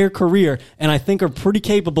entire career, and I think are pretty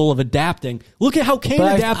capable of adapting. Look at how Kane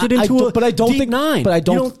adapted into a deep 9. But I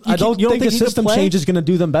don't think a system change is going to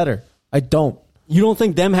do them better. I don't. You don't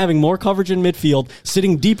think them having more coverage in midfield,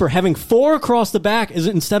 sitting deeper, having 4 across the back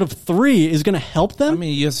instead of 3 is going to help them? I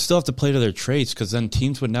mean, you still have to play to their traits because then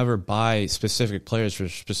teams would never buy specific players for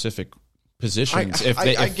specific positions.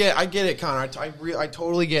 I get it, Connor. I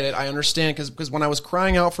totally get it. I understand because when I was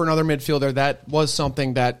crying out for another midfielder, that was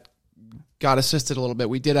something that got assisted a little bit.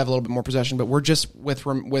 We did have a little bit more possession, but we're just with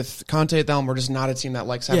Conte at the helm. We're just not a team that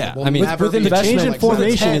likes having. Yeah, I mean, the change in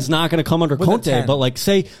formation is not going to come under Conte. But like,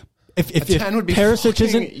 say if Perisic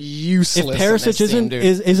isn't useless, if Perisic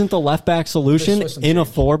isn't the left back solution in a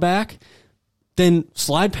 4-back, then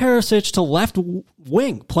slide Perisic to left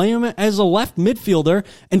wing, play him as a left midfielder,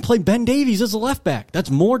 and play Ben Davies as a left back. That's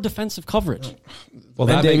more defensive coverage. Well,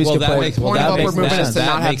 Ben Davies could play. The point of upward movement is to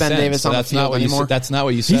not have Ben Davis on the field anymore. That's not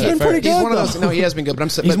what you said. He's been pretty good. He's one of those. No, he has been good. But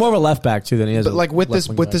he's more of a left back too than he is. But like with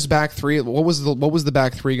this back 3, what was the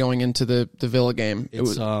back 3 going into the Villa game? It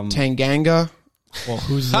was Tanganga. Well,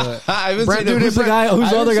 who's the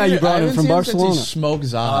other guy you brought in from Barcelona? Smoke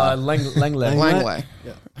Zaha. Langley.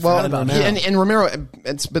 Yeah. Well, and Romero,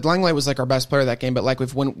 but Langley was like our best player that game. But like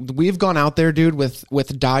when we've gone out there, dude,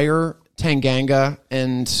 with Dyer, Tanganga,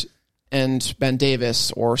 and Ben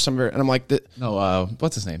Davis or some, and I'm like,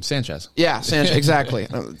 what's his name? Sanchez. Yeah, Sanchez. Exactly.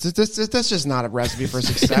 That's just not a recipe for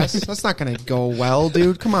success. That's not going to go well,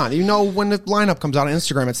 dude. Come on. You know, when the lineup comes out on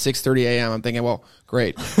Instagram at 6:30 a.m., I'm thinking, well,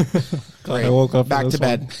 great. I woke up back to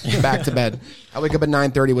bed. Back to bed. I wake up at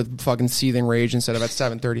 9:30 with fucking seething rage instead of at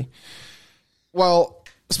 7:30. Well,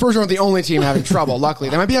 Spurs aren't the only team having trouble. Luckily,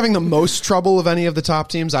 they might be having the most trouble of any of the top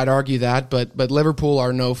teams. I'd argue that, but Liverpool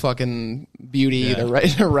are no fucking beauty either.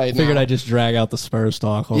 Right now. Figured I'd just drag out the Spurs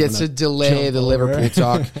talk. Yeah, to delay the Liverpool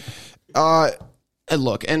talk. And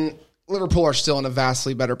look, and Liverpool are still in a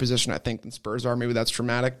vastly better position, I think, than Spurs are. Maybe that's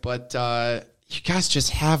dramatic, but you guys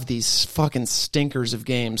just have these fucking stinkers of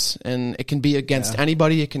games, and it can be against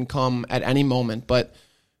anybody. It can come at any moment, but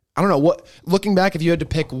I don't know what. Looking back, if you had to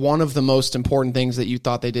pick one of the most important things that you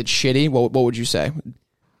thought they did shitty, what would you say?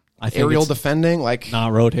 I think aerial defending, like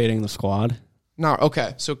not rotating the squad. No,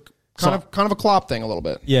 okay, so kind of a Klopp thing a little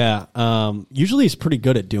bit. Yeah, usually he's pretty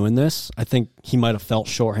good at doing this. I think he might have felt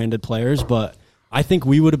shorthanded players, but I think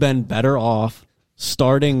we would have been better off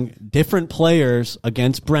starting different players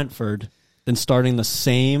against Brentford than starting the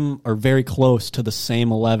same or very close to the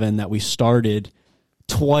same 11 that we started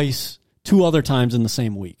 2 other times in the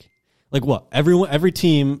same week. Like what? Every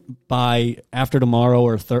team by after tomorrow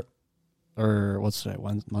or what's today?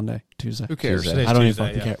 Monday, Tuesday. Who cares? I don't even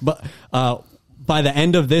fucking care. But by the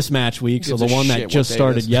end of this match week, so the one that just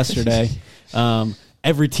started yesterday,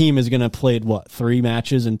 every team is going to play 3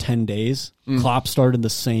 matches in 10 days. Klopp started the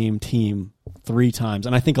same team 3 times,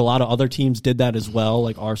 and I think a lot of other teams did that as well.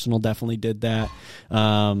 Like Arsenal definitely did that.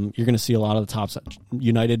 You're going to see a lot of the tops.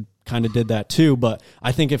 United kind of did that too, but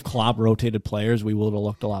I think if Klopp rotated players, we would have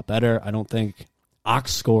looked a lot better. I don't think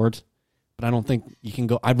Ox scored, but I don't think you can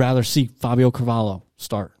go. I'd rather see Fabio Carvalho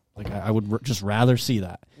start. Like I would just rather see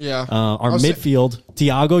that. Yeah. Our midfield,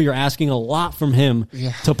 Thiago, you're asking a lot from him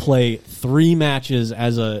to play 3 matches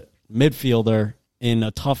as a midfielder in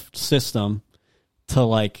a tough system to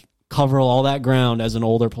like cover all that ground as an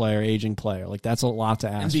older player, aging player. Like that's a lot to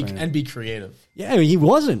ask. And be creative. Yeah, he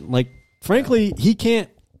wasn't. Like frankly, he can't.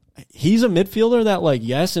 He's a midfielder that like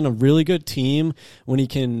yes, in a really good team when he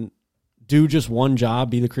can do just one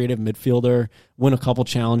job, be the creative midfielder, win a couple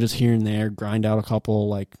challenges here and there, grind out a couple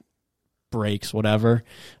like breaks, whatever,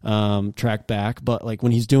 track back. But like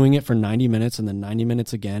when he's doing it for 90 minutes and then 90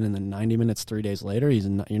 minutes again and then 90 minutes 3 days later,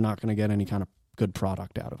 you're not going to get any kind of good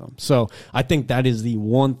product out of him. So I think that is the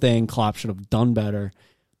one thing Klopp should have done better.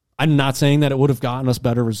 I'm not saying that it would have gotten us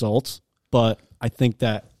better results, but I think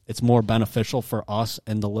that it's more beneficial for us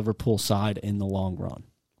and the Liverpool side in the long run.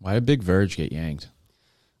 Why did Big Verge get yanked?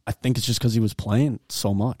 I think it's just because he was playing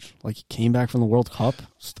so much. Like he came back from the World Cup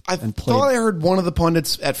and played. Thought I heard one of the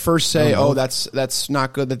pundits at first say, "Oh, that's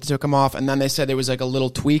not good that they took him off," and then they said it was like a little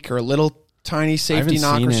tweak or a little tiny safety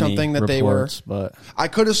knock or something that they were. But I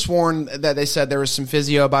could have sworn that they said there was some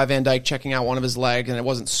physio by Van Dijk checking out one of his legs, and it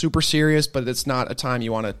wasn't super serious, but it's not a time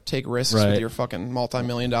you want to take risks with your fucking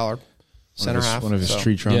multi-million-dollar center half. One of his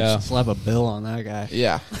tree trunks. yeah, slap a bill on that guy.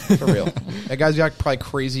 Yeah, for real. That guy's got probably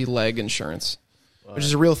crazy leg insurance. Which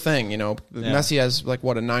is a real thing, you know. Yeah. Messi has like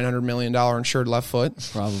what, a $900 million insured left foot.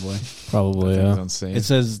 Probably, yeah. It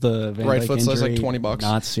says the Van right Dijk foot says like injury, $20.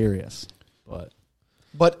 Not serious, but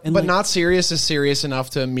like, not serious is serious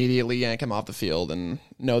enough to immediately yank him off the field and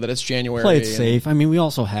know that it's January. Play it safe. I mean, we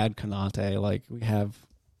also had Konate. Like we have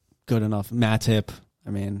good enough Matip. I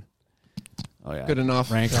mean, good enough.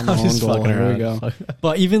 Rank on the own goal. There we go.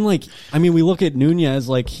 But even like, I mean, we look at Nunez.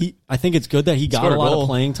 Like I think it's good that he got a lot of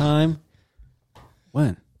playing time.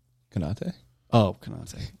 When? Konate? Oh,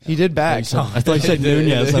 Konate. He did bag. I thought you said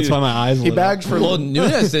Nunez. That's why my eyes. He bagged for. Well,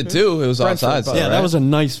 Nunez did too. It was offside. Yeah, that was a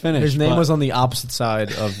nice finish. His name was on the opposite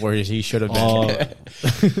side of where he should have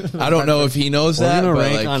been. I don't know if he knows that. We're but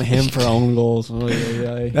gonna rank on him for own goals. I'm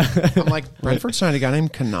like, Brentford signed a guy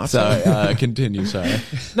named Konate. Sorry, continue. Sorry.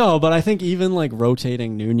 No, but I think even like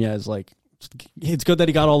rotating Nunez, like it's good that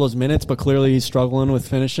he got all those minutes, but clearly he's struggling with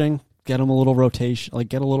finishing. Get him a little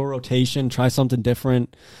rotation, try something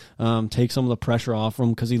different, take some of the pressure off him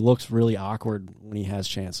because he looks really awkward when he has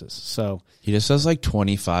chances. So he just does like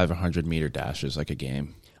 25 100-meter dashes like a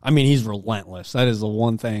game. I mean, he's relentless. That is the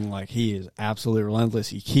one thing. Like he is absolutely relentless.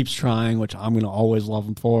 He keeps trying, which I'm going to always love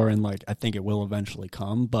him for, and like I think it will eventually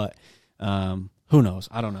come. But who knows?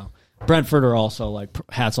 I don't know. Brentford are also like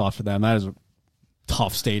hats off to them. That is a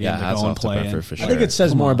tough stadium to go and play in. For sure. I think it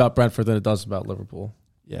says more about Brentford than it does about Liverpool.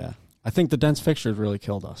 Yeah. I think the dense fixtures really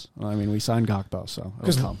killed us. I mean, we signed Gakpo, so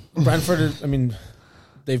it'll come. Brentford, I mean,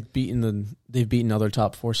 they've beaten other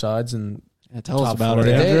top 4 sides, and tell us about it,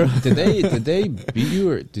 Andrew. Did they beat you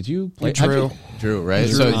or did you play? Drew, right?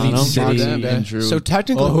 Drew, so beat City and Drew. So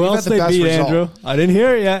technically, who else they beat, Andrew? I didn't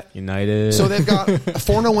hear it yet. United. So they've got a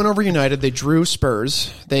 4-0 win over United. They drew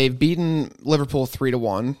Spurs. They've beaten Liverpool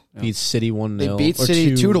 3-1. Beat City 1-0. They beat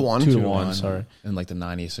City 2-1. 2-1. Sorry, in like the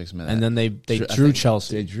 96th minute. And then they drew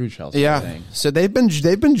Chelsea. They drew Chelsea. Yeah. So they've been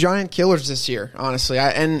giant killers this year, honestly.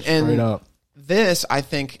 Straight up. This, I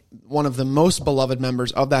think, one of the most beloved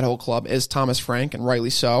members of that whole club is Thomas Frank, and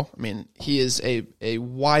rightly so. I mean, he is a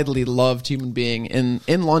widely loved human being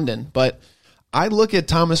in London. But I look at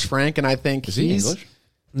Thomas Frank, and I think is he English?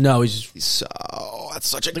 No, he's that's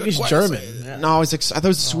such a good he's question. German. Yeah. No, I thought it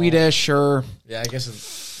was Swedish or... Yeah, I guess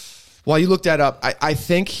While you look that up, I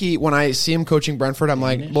think when I see him coaching Brentford, I'm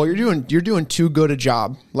like, well, you're doing too good a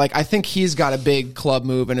job. Like, I think he's got a big club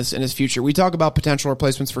move in his future. We talk about potential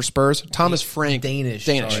replacements for Spurs. Thomas Frank, Danish.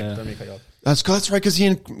 Sorry, That's right, because he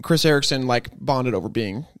and Chris Eriksen like bonded over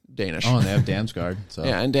being Danish. Oh, and they have Damsgaard. So.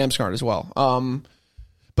 Yeah, and Damsgaard as well.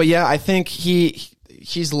 But yeah, I think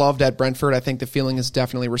he's loved at Brentford. I think the feeling is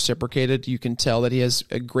definitely reciprocated. You can tell that he has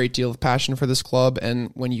a great deal of passion for this club, and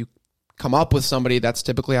when you come up with somebody, that's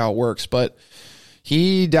typically how it works. But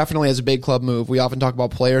he definitely has a big club move. We often talk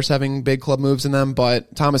about players having big club moves in them,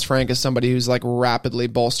 but Thomas Frank is somebody who's like rapidly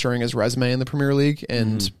bolstering his resume in the Premier League,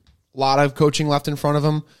 and a lot of coaching left in front of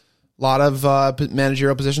him, a lot of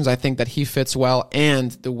managerial positions. I think that he fits well,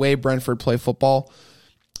 and the way Brentford play football,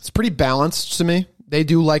 it's pretty balanced to me. They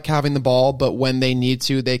do like having the ball, but when they need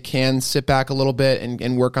to, they can sit back a little bit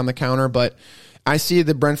and work on the counter. But I see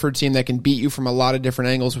the Brentford team that can beat you from a lot of different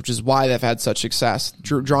angles, which is why they've had such success.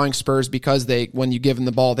 Drawing Spurs because when you give them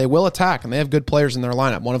the ball, they will attack, and they have good players in their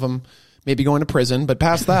lineup. One of them maybe going to prison, but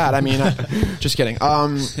past that, I mean, just kidding.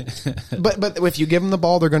 But if you give them the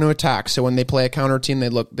ball, they're going to attack. So when they play a counter team, they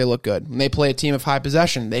look good. When they play a team of high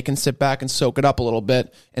possession, they can sit back and soak it up a little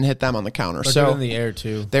bit and hit them on the counter. They're good in the air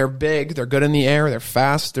too. They're big. They're good in the air. They're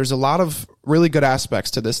fast. There's a lot of really good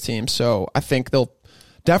aspects to this team. So I think they'll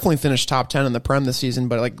definitely finish top 10 in the Prem this season.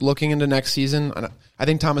 But like looking into next season, I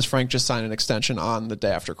think Thomas Frank just signed an extension on the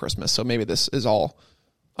day after Christmas. So maybe this is all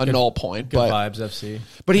a null point. Good vibes, FC.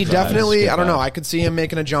 But he definitely, I don't know, I could see him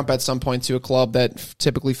making a jump at some point to a club that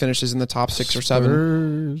typically finishes in the top 6 or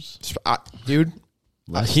 7. Dude,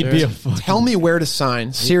 he'd be tell me where to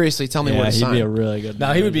sign. Seriously, tell me where to sign. He'd be a really good.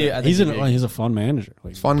 No, he would be. He's a fun manager.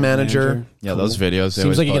 Like, fun manager. Yeah, those videos.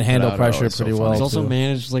 Seems like he can handle pressure pretty well. He's also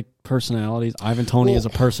managed like personalities. Ivan Toney is a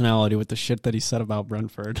personality with the shit that he said about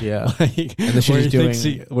Brentford. Yeah, like, and the shit he's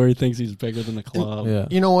doing, where he thinks he's bigger than the club. Yeah.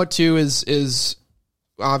 You know what? Too is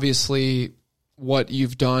obviously what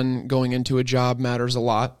you've done going into a job matters a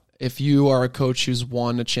lot. If you are a coach who's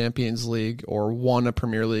won a Champions League or won a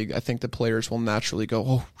Premier League, I think the players will naturally go,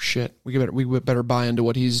 "Oh shit, we better buy into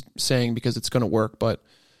what he's saying because it's going to work." But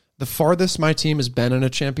the farthest my team has been in a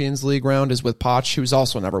Champions League round is with Poch, who's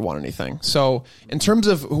also never won anything. So in terms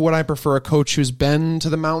of would I prefer a coach who's been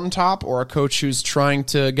to the mountaintop or a coach who's trying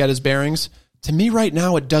to get his bearings, to me right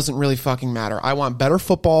now it doesn't really fucking matter. I want better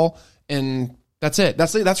football, and that's it.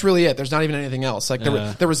 That's really it. There's not even anything else. Like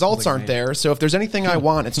the results aren't there. So if there's anything I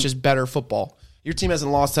want, it's just better football. Your team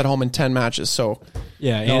hasn't lost at home in 10 matches. So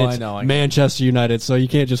yeah, and it's Manchester United. So you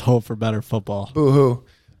can't just hope for better football. Boo hoo.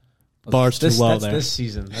 Bar's too low that's there. This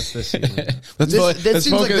season. That's this season. It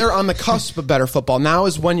seems like they're on the cusp of better football. Now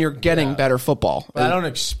is when you're getting better football. But I don't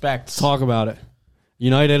expect. Talk about it.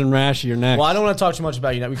 United and Rashi are next. Well, I don't want to talk too much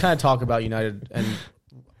about United. We kind of talk about United, and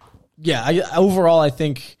overall, I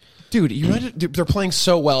think. Dude, United, they're playing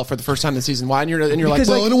so well for the first time this season. Why? And you're like,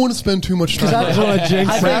 well, I don't want to spend too much time.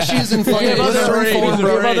 Rashi's in fucking form,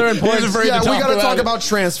 bro. Yeah, we got to talk about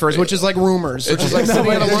transfers, which is like rumors, which is like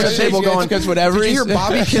somebody at a lunch table going, because whatever did you hear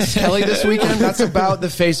Bobby kiss Kelly this weekend? That's about the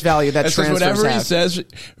face value that transfers whatever he have. says,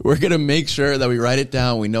 we're going to make sure that we write it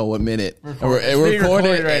down. We know what minute. We're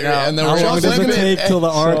recording it right now. And then How long does it take till the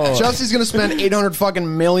art? Chelsea's going to spend 800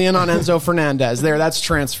 fucking million on Enzo Fernandez. That's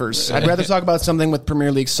transfers. I'd rather talk about something with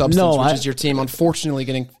Premier League substance, which is your team unfortunately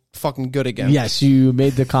getting fucking good again. Yes, you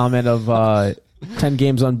made the comment of 10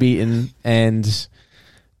 games unbeaten, and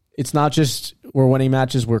it's not just we're winning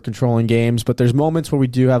matches, we're controlling games, but there's moments where we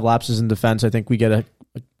do have lapses in defense. I think we get a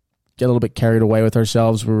little bit carried away with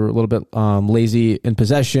ourselves. We're a little bit lazy in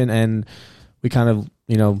possession, and we kind of,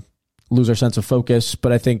 lose our sense of focus.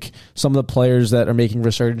 But I think some of the players that are making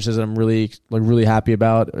resurgences that I'm really happy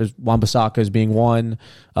about is Wan-Bissaka as being one.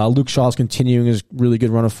 Luke Shaw's continuing his really good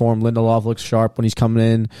run of form. Lindelof looks sharp when he's coming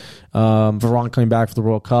in. Varane coming back for the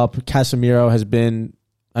World Cup. Casemiro has been,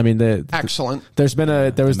 excellent.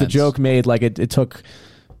 There was the joke made like it took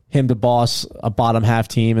him to boss a bottom half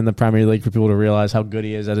team in the Premier League for people to realize how good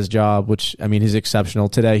he is at his job, which, he's exceptional.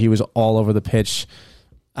 Today he was all over the pitch.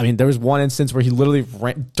 There was one instance where he literally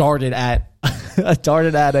darted at a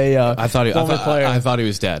player. I thought he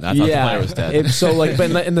was dead. I thought the player was dead.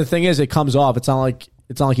 And the thing is, it comes off. It's not like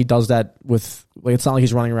he does that with. It's not like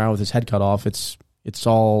he's running around with his head cut off. It's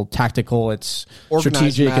all tactical. It's organized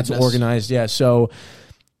strategic. Madness. It's organized. Yeah. So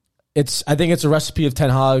I think it's a recipe of Ten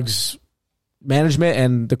Hag's management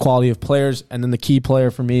and the quality of players. And then the key player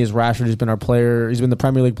for me is Rashford. He's been our player. He's been the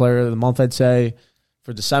Premier League player of the month, I'd say,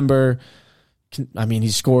 for December. He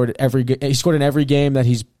scored in every game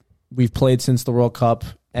that we've played since the World Cup,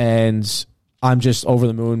 and I'm just over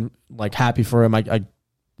the moon, happy for him.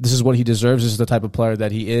 This is what he deserves. This is the type of player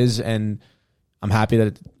that he is, and I'm happy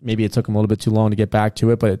that maybe it took him a little bit too long to get back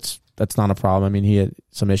to it, but that's not a problem. He had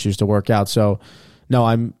some issues to work out. So, no,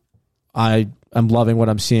 I'm loving what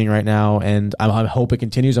I'm seeing right now, and I hope it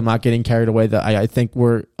continues. I'm not getting carried away. That I think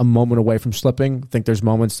we're a moment away from slipping. I think there's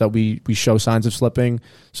moments that we show signs of slipping,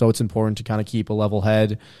 so it's important to kind of keep a level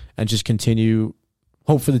head and just continue.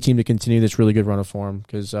 Hope for the team to continue this really good run of form,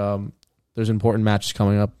 because there's important matches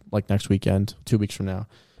coming up like next weekend, 2 weeks from now.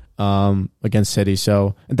 against City.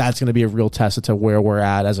 So that's going to be a real test to where we're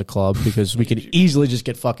at as a club, because we could easily just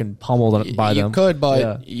get fucking pummeled by them.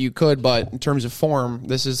 You could, but in terms of form,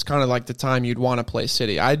 this is kind of like the time you'd want to play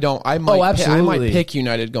City. I might pick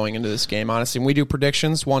United going into this game, honestly. When we do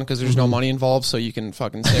predictions, one, because there's no money involved, so you can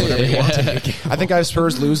fucking say whatever you want. I think I have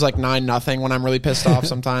Spurs lose like 9-0 when I'm really pissed off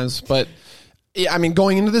sometimes, but yeah, I mean,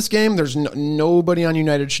 going into this game, there's nobody on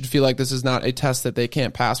United should feel like this is not a test that they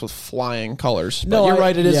can't pass with flying colors. But you're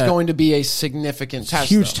right, it is going to be a significant test.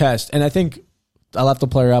 Huge test. And I think I left the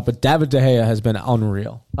player out, but David De Gea has been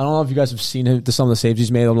unreal. I don't know if you guys have seen some of the saves he's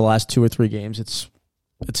made over the last 2 or 3 games. It's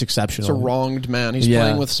exceptional. It's a wronged man. He's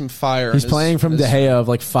playing with some fire. He's playing from De Gea of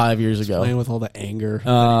like 5 years ago. Playing with all the anger.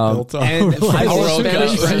 And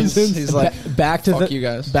he's like, back to you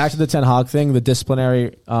guys. Back to the Ten Hag thing, the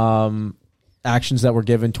disciplinary actions that were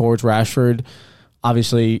given towards Rashford.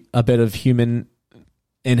 Obviously, a bit of human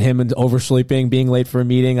in him, and oversleeping, being late for a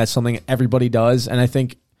meeting. That's something everybody does. And I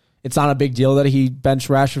think it's not a big deal that he benched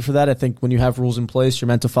Rashford for that. I think when you have rules in place, you're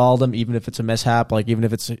meant to follow them, even if it's a mishap, like even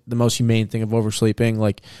if it's the most humane thing of oversleeping.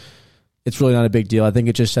 Like, it's really not a big deal. I think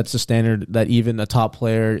it just sets the standard that even a top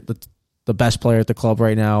player, the best player at the club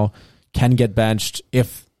right now, can get benched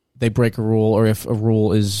if they break a rule or if a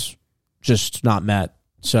rule is just not met.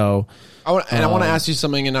 So, I want to ask you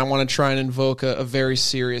something, and I want to try and invoke a very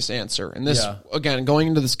serious answer. And this, again, going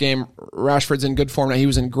into this game, Rashford's in good form now. He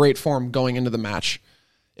was in great form going into the match.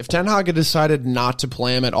 If Ten Hag had decided not to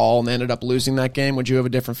play him at all and ended up losing that game, would you have a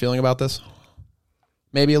different feeling about this?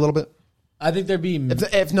 Maybe a little bit? I think there'd be...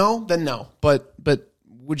 If no, then no. But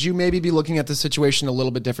would you maybe be looking at the situation a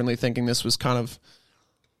little bit differently, thinking this was kind of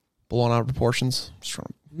blown out of proportions?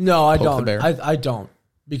 No, I don't. I don't.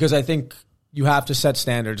 Because I think you have to set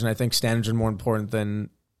standards, and I think standards are more important than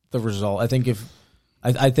the result. I think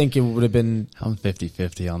I think it would have been. I'm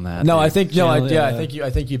 50-50 on that. No, dude. I think no. I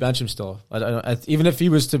think you bench him still. Even if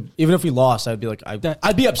we lost, I'd be like,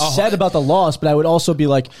 I'd be upset about the loss, but I would also be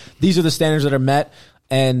like, these are the standards that are met,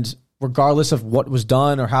 and regardless of what was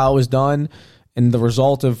done or how it was done, and the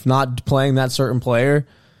result of not playing that certain player,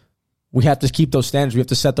 we have to keep those standards. We have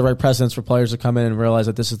to set the right precedents for players to come in and realize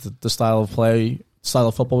that this is the style of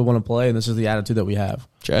football we want to play, and this is the attitude that we have.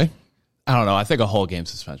 Jay? I don't know. I think a whole game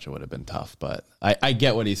suspension would have been tough, but I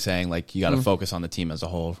get what he's saying. Like, you got to focus on the team as a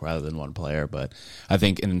whole rather than one player. But I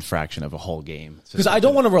think an infraction of a whole game, because I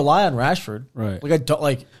don't want to rely on Rashford. Right? Like, I don't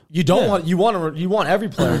like you. Don't want you want every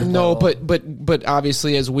player. To no, but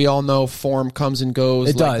obviously, as we all know, form comes and goes.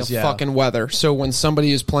 It like does, the fucking weather. So when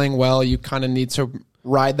somebody is playing well, you kind of need to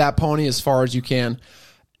ride that pony as far as you can.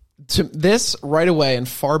 To this right away, and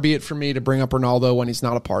far be it from me to bring up Ronaldo when he's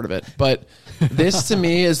not a part of it, but this to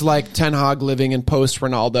me is like Ten Hag living in post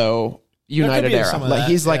Ronaldo United era. Like,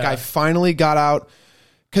 he's like, I finally got out,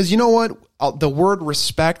 because you know what? The word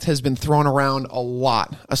respect has been thrown around a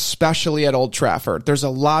lot, especially at Old Trafford. There's a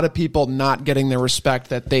lot of people not getting the respect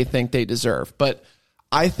that they think they deserve, but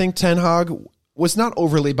I think Ten Hag was not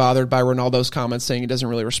overly bothered by Ronaldo's comments saying he doesn't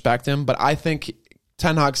really respect him, but I think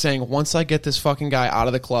Ten Hag saying, once I get this fucking guy out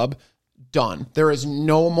of the club, done. There is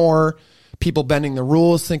no more people bending the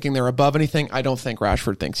rules, thinking they're above anything. I don't think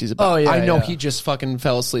Rashford thinks he's above. I know he just fucking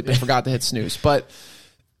fell asleep and forgot to hit snooze. But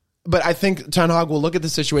I think Ten Hag will look at the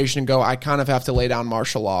situation and go, I kind of have to lay down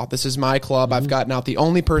martial law. This is my club. I've gotten out. The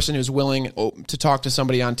only person who's willing to talk to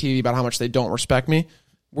somebody on TV about how much they don't respect me,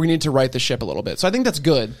 we need to right the ship a little bit. So I think that's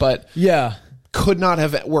good, but could not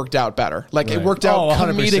have worked out better. Like, it worked out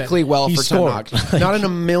comedically well for Ten Hag. Not in a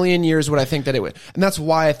million years would I think that it would. And that's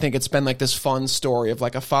why I think it's been like this fun story of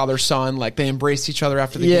like a father-son. Like, they embraced each other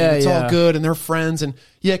after the game. It's all good, and they're friends. And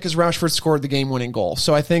because Rashford scored the game-winning goal.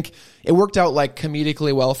 So I think it worked out like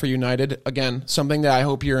comedically well for United. Again, something that I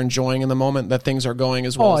hope you're enjoying in the moment, that things are going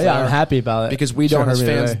as well as they are. I'm happy about it. Because we don't as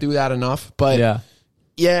fans do that enough. But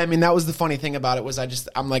I mean, that was the funny thing about it, was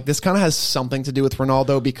I'm like, this kind of has something to do with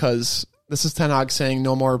Ronaldo, because this is Ten Hag saying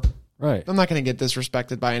no more. Right. I'm not going to get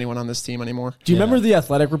disrespected by anyone on this team anymore. Do you remember the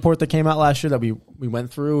Athletic report that came out last year that we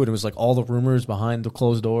went through, and it was like all the rumors behind the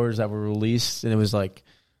closed doors that were released, and it was like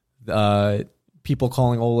people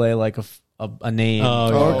calling Ole like a name,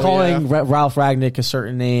 or calling Ralph Ragnick a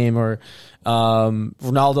certain name, or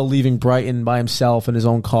Ronaldo leaving Brighton by himself in his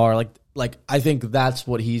own car. Like I think that's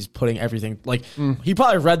what he's putting everything. Like, he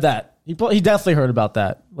probably read that. He definitely heard about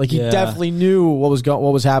that. Like, he definitely knew what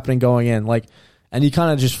was happening going in. Like, and he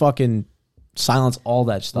kind of just fucking silenced all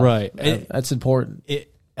that stuff. Right. That's important.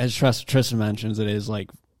 As Tristan mentions, it is like,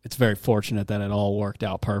 it's very fortunate that it all worked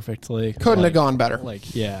out perfectly. Couldn't have gone better. Like,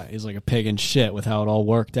 he's like a pig in shit with how it all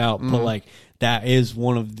worked out. But like, that is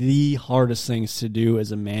one of the hardest things to do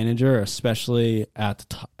as a manager, especially at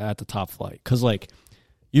the top flight. Because like,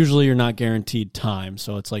 usually you're not guaranteed time.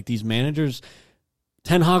 So it's like these managers,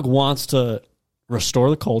 Ten Hag wants to restore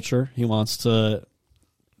the culture. He wants to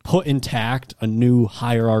put intact a new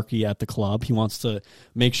hierarchy at the club. He wants to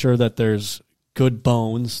make sure that there's good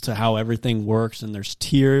bones to how everything works, and there's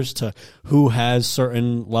tiers to who has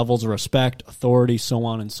certain levels of respect, authority, so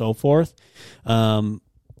on and so forth. And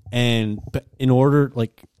in order,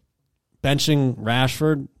 like, benching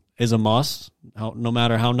Rashford is a must. No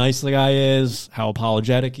matter how nice the guy is, how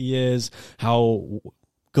apologetic he is, how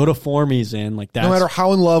good a form he's in, like that. No matter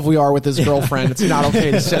how in love we are with his girlfriend, it's not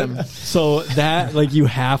okay to sit him. So that, like, you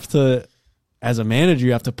have to, as a manager,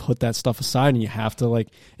 you have to put that stuff aside, and you have to, like,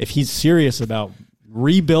 if he's serious about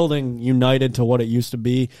rebuilding United to what it used to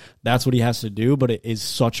be, that's what he has to do. But it is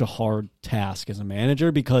such a hard task as a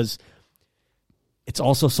manager, because it's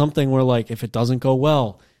also something where, like, if it doesn't go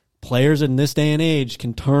well, players in this day and age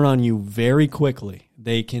can turn on you very quickly.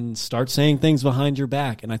 They can start saying things behind your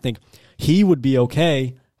back. And I think he would be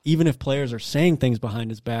okay, even if players are saying things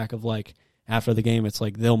behind his back of, like, after the game, it's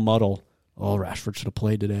like they'll muddle, oh, Rashford should have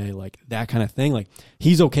played today, like that kind of thing. Like,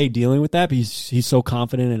 he's okay dealing with that, but he's so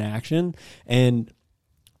confident in action. And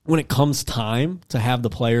when it comes time to have the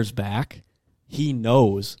players back, he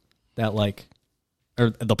knows that, like,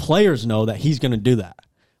 or the players know that he's going to do that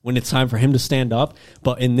when it's time for him to stand up.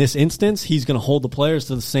 But in this instance, he's going to hold the players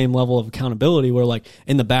to the same level of accountability where, like,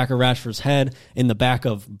 in the back of Rashford's head, in the back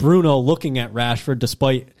of Bruno looking at Rashford,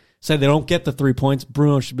 despite, say they don't get the 3 points,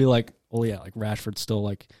 Bruno should be like, well, yeah, like, Rashford's still,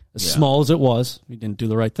 like, as small as it was, he didn't do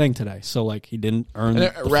the right thing today. So, like, he didn't earn the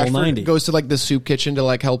Rashford full 90. Goes to, like, the soup kitchen to,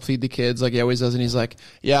 like, help feed the kids like he always does, and he's like,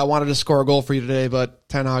 yeah, I wanted to score a goal for you today, but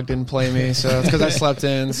Ten Hag didn't play me, so it's because I slept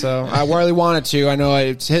in, so I really wanted to. I know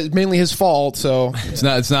it's mainly his fault, so it's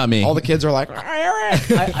not me. All the kids are like,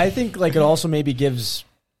 I think, like, it also maybe gives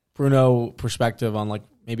Bruno perspective on, like,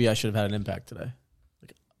 maybe I should have had an impact today.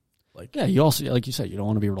 Like, yeah, you also, like you said, you don't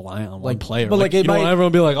want to be reliant on one player. But, like, you it don't might, want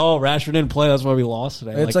everyone to be like, oh, Rashford didn't play, that's why we lost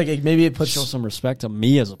today. It's like maybe it puts, show some respect to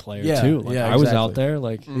me as a player, too. Like, yeah, I was exactly. out there,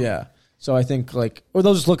 like, yeah. So I think, like, or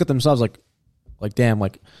they'll just look at themselves like, damn,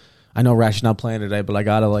 like, I know Rashford's not playing today, but I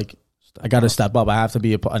gotta step up. I have to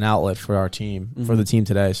be an outlet for our team, for the team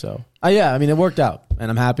today. So, yeah, I mean, it worked out, and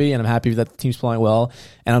I'm happy that the team's playing well,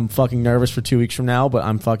 and I'm fucking nervous for 2 weeks from now, but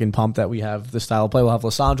I'm fucking pumped that we have this style of play. We'll have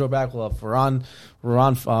Lissandro back. We'll have Varane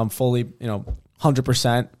fully,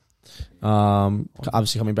 100%.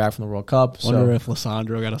 Obviously coming back from the World Cup. Wonder if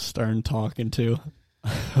Lissandro got a stern talking to.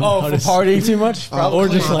 Oh, for partying too much? or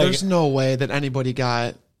just like, there's no way that anybody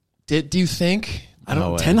got. Do you think? I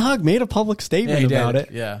don't know. Ten Hag made a public statement about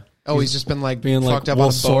it. Yeah. Oh, he's just been like being fucked like, up we'll on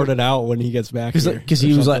a boat. sort it out when he gets back here. Because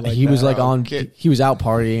he was like he was out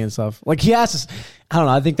partying and stuff. Like, he has to, I don't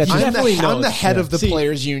know. I think that I'm the head of the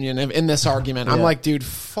players' union in this argument. I'm like, dude,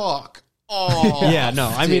 fuck. Oh, yeah, no.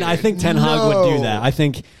 I mean, I think Ten Hag would do that. I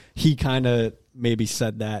think he kind of maybe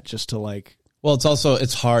said that just to, like. Well,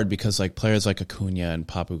 it's hard because, like, players like Acuna and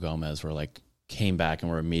Papu Gomez were, like, came back and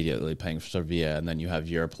were immediately playing for Sevilla, and then you have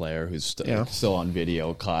your player who's still on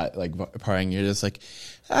video caught, like, partying. You're just like,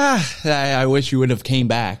 I wish you would have came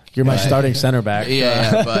back. You're my starting center back.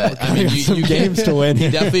 Yeah, but I mean, you games to win. He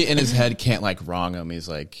definitely in his head can't, like, wrong him. He's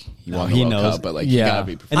like, he won the World Cup, but, like, you gotta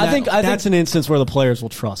be. And I think that's an instance where the players will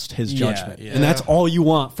trust his judgment, and that's all you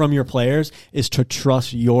want from your players is to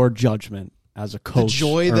trust your judgment as a coach. The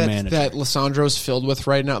joy or that manager. that Lissandro's filled with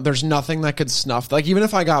right now, there's nothing that could snuff. Like, even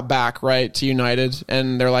if I got back right to United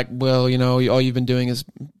and they're like, well, all you've been doing is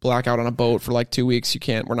black out on a boat for like 2 weeks,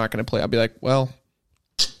 we're not going to play. I'll be like, well,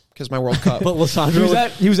 because my World Cup. But Lissandro,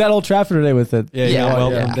 he was at Old Trafford today with it.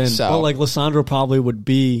 So, like, Lissandro probably would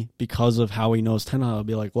be, because of how he knows Ten Hag, would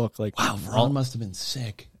be like, look, like, wow, Varane must have been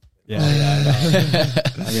sick. Yeah,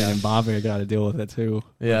 I mean, and Bobby got to deal with it too.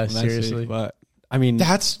 Yeah, seriously, but. I mean,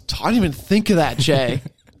 I didn't even think of that, Jay.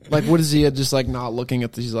 Like, what is he just like not looking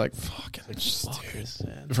at? He's like, fucking,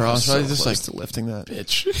 dude. For us, so just like to lifting that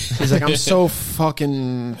bitch. He's like, I'm so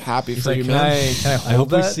can happy for you, man. I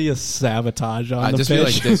hope we see a sabotage on the pitch. I just feel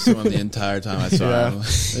like this one the entire time I saw him.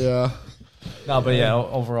 Yeah. No, but yeah,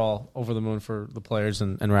 overall, over the moon for the players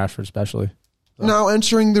and Rashford especially. So. Now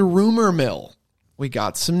entering the rumor mill, we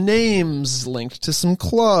got some names linked to some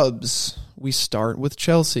clubs. We start with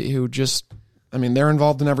Chelsea, who just. I mean, they're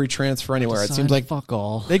involved in every transfer anywhere. It seems like fuck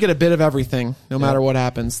all. They get a bit of everything, no matter what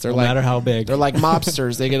happens. They're no like, matter how big. They're like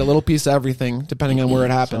mobsters. They get a little piece of everything, depending on where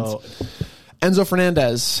it happens. So, Enzo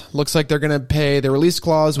Fernandez looks like they're going to pay the release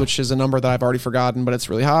clause, which is a number that I've already forgotten, but it's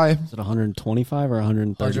really high. Is it 125 or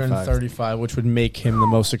 135? 135, which would make him the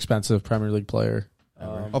most expensive Premier League player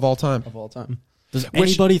of all time. Of all time. Does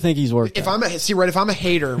anybody think he's worth If that? if I'm a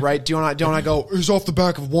hater, right? Don't I go, he's off the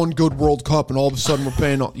back of one good World Cup and all of a sudden we're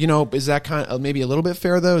paying, is that kind of maybe a little bit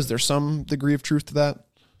fair though? Is there some degree of truth to that?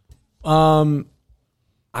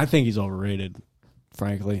 I think he's overrated,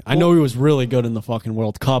 frankly. I know he was really good in the fucking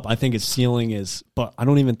World Cup. I think his ceiling is, but I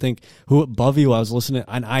don't even think Bovey, I was listening,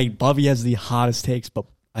 and Bovey has the hottest takes, but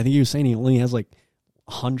I think he was saying he only has like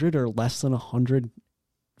 100 or less than 100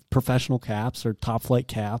 professional caps or top flight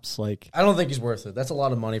caps. Like, I don't think he's worth it. That's a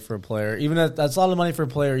lot of money for a player. That's a lot of money for a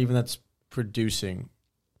player, even that's producing.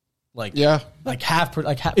 Like, yeah,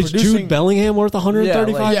 is Jude Bellingham worth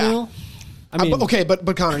 135 yeah. mil? I mean, okay, but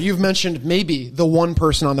Connor, you've mentioned maybe the one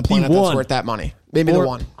person on the planet that's worth that money. Maybe the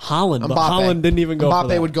one. Haaland, but Haaland didn't even go for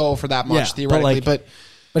that. Mbappe would go for that much, theoretically,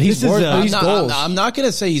 but he's worth these goals. I'm not going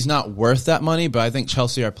to say he's not worth that money, but I think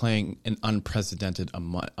Chelsea are playing an unprecedented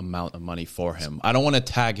amount of money for him. I don't want to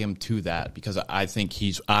tag him to that because I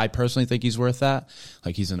personally think he's worth that.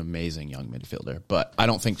 Like, he's an amazing young midfielder, but I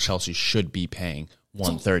don't think Chelsea should be paying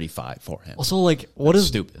 135 for him. Also, like,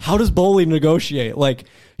 stupid. How does Bowley negotiate? Like,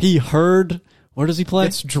 he heard, where does he play?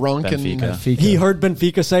 It's drunk Benfica. He heard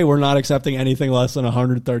Benfica say, we're not accepting anything less than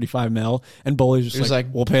 135 mil, and Bowley's just like,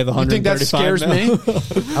 we'll pay the 135 You think that scares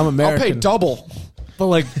me? I'm American. I'll pay double. But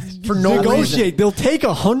like, for no negotiate, reason. they'll take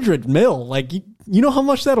 100 mil. Like, you know how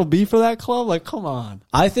much that'll be for that club? Like, come on.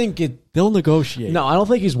 I think they'll negotiate. No, I don't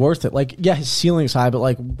think he's worth it. Like, yeah, his ceiling's high, but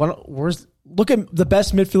like, look at the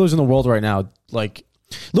best midfielders in the world right now. Like,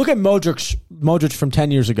 look at Modric from 10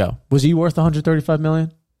 years ago. Was he worth 135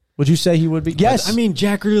 million? Would you say he would be? Yes. I mean,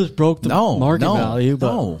 Jack Grealish broke the market value.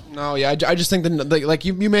 But No, yeah, I just think like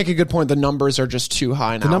you make a good point. The numbers are just too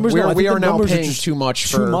high now. We are now paying too much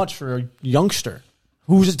for a youngster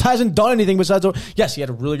who hasn't done anything besides. Yes, he had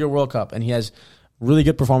a really good World Cup and he has really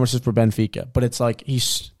good performances for Benfica. But it's like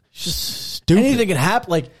he's just stupid. Anything can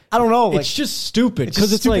happen. Like, I don't know. Like, it's just stupid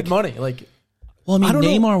because it's like money. Like, well, I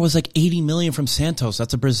mean, Neymar was like 80 million from Santos.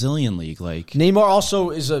 That's a Brazilian league. Like, Neymar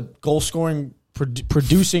also is a goal scoring.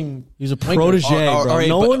 Producing, he's a protege.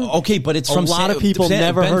 But it's from a lot of people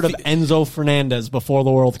never heard of Enzo Fernandez before the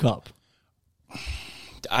World Cup.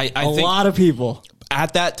 I think a lot of people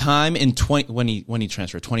at that time when he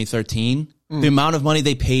transferred 2013, the amount of money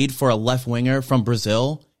they paid for a left winger from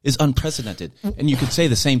Brazil is unprecedented, and you could say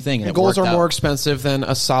the same thing. And goals are more expensive than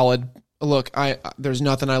a solid. Look, there's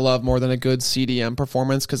nothing I love more than a good CDM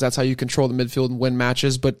performance because that's how you control the midfield and win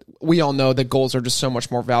matches. But we all know that goals are just so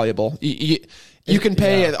much more valuable. You can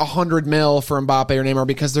pay 100 mil for Mbappe or Neymar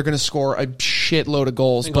because they're going to score a shitload of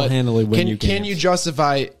goals. But can you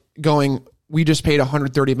justify going? We just paid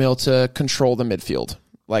 130 mil to control the midfield,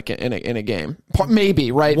 like in a game.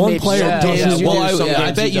 Maybe, right? One Maybe. player does.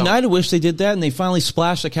 I bet United wish they did that, and they finally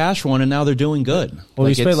splashed the cash for one, and now they're doing good. Well,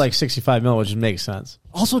 he spent like 65 mil, which makes sense.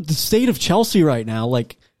 Also, the state of Chelsea right now,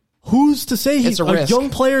 like, who's to say a young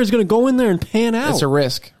player is going to go in there and pan out? It's a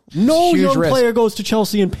risk. No young player goes to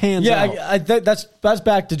Chelsea and pans out. Yeah, that's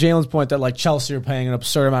back to Jalen's point that like Chelsea are paying an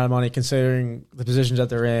absurd amount of money considering the positions that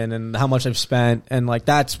they're in and how much they've spent, and like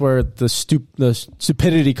that's where the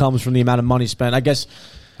stupidity comes from the amount of money spent.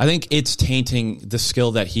 I think it's tainting the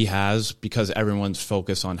skill that he has because everyone's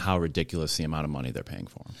focused on how ridiculous the amount of money they're paying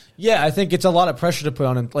for him. Yeah, I think it's a lot of pressure to put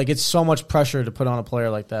on him. Like, it's so much pressure to put on a player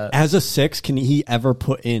like that. As a 6, can he ever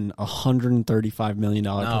put in $135 million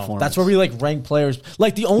performance? That's where we like rank players.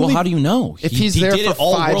 Like the only. Well, how do you know? If he's there for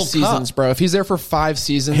 5 seasons, bro. If he's there for 5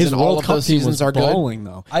 seasons, his and World all of Cup those team seasons was are balling,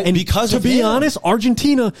 good, though. And because to be honest,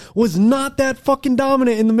 Argentina was not that fucking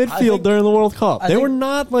dominant in the midfield during the World Cup. They were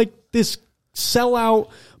not like this sellout,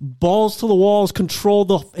 balls to the walls, control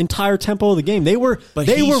the entire tempo of the game. They were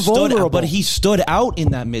vulnerable. But he stood out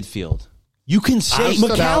in that midfield. You can say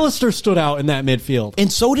McAllister stood out in that midfield,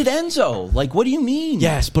 and so did Enzo. Like, what do you mean?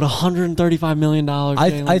 Yes, but $135 million.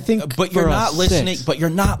 I think, but you're not listening. But you're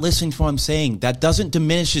not listening to what I'm saying. That doesn't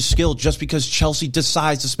diminish his skill just because Chelsea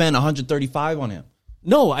decides to spend 135 on him.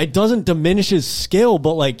 No, it doesn't diminish his skill,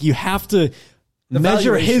 but like you have to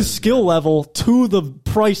measure his skill level to the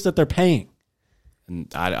price that they're paying.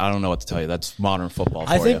 I don't know what to tell you. That's modern football.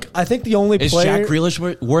 I think the only is player Jack Grealish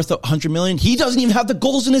worth $100 million. He doesn't even have the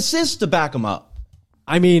goals and assists to back him up.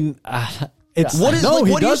 I mean, it's what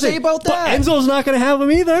do you say about that? But Enzo's not going to have him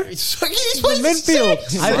either. He's playing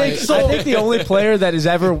midfield. I think the only player that is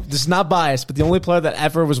ever, this is not biased, but the only player that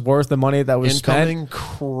ever was worth the money that was spent,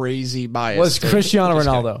 crazy bias, was Cristiano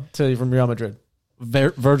Ronaldo from Real Madrid.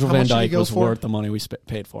 Virgil van Dijk was worth the money we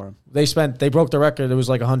paid for him. They broke the record. It was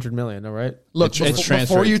like $100 million. All right. Look,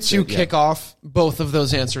 before you two kick off, both of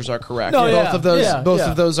those answers are correct. No, both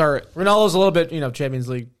of those are. Ronaldo's a little bit, Champions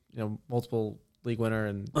League, multiple League winner,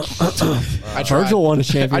 and Virgil won a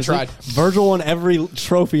Champions League. I tried. Virgil won every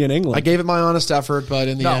trophy in England. I gave it my honest effort, but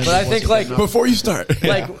in the end, but I think like Before you start,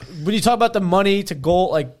 like when you talk about the money to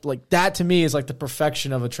goal, like that to me is like the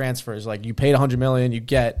perfection of a transfer. Is like you paid $100 million, you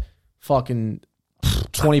get fucking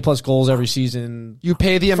 20 plus goals every season. you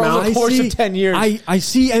pay the From amount. the course of 10 years. I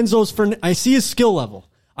see I see his skill level.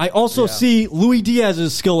 I also see Luis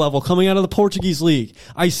Diaz's skill level coming out of the Portuguese league.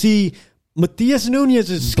 I see Matias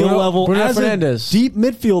Nunez's skill level Bruno as Fernandes. a deep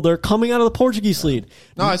midfielder coming out of the Portuguese league.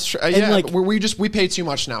 No, it's true. And, Yeah, like, we pay too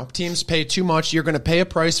much now. Teams pay too much. You're going to pay a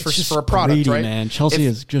price for just a product, greedy, right? man. Chelsea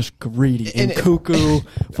is just greedy. And and- Cuckoo,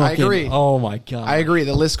 I agree. Oh my god, I agree.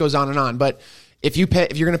 The list goes on and on. But if you're going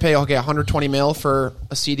to pay 120 mil for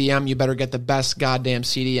a CDM, you better get the best goddamn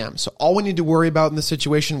CDM. So all we need to worry about in this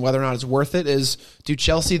situation, whether or not it's worth it, is do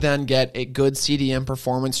Chelsea then get a good CDM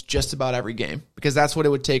performance just about every game? Because that's what it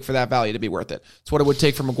would take for that value to be worth it. It's what it would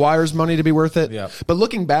take for Maguire's money to be worth it. Yeah. But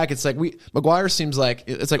looking back, it's like Maguire seems like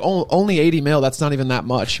it's like only 80 mil. That's not even that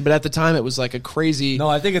much. But at the time, it was like a crazy. No,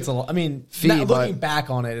 I think it's a lot. I mean, looking back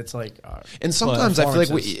on it, it's like. And sometimes I feel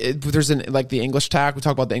like there's like the English tax. We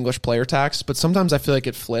talk about the English player tax, but sometimes I feel like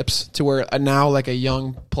it flips to where now like a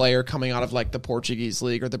young player coming out of like the Portuguese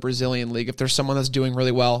league or the Brazilian league, if there's someone that's doing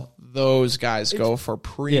really well, those guys go for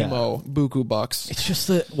primo buku bucks. It's just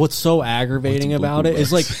that what's so aggravating about it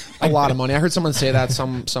is like A lot of money. I heard someone say that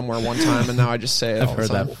somewhere one time, and now I just say it. I've heard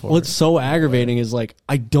that before. what's so aggravating is like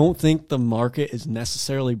I don't think the market is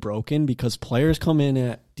necessarily broken because players come in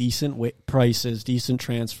at decent prices, decent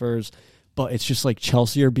transfers, but it's just like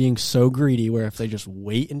Chelsea are being so greedy where if they just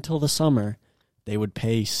wait until the summer, they would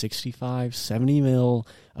pay 65, 70 mil,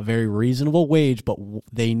 a very reasonable wage, but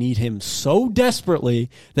they need him so desperately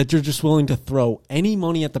that they're just willing to throw any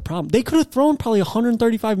money at the problem. They could have thrown probably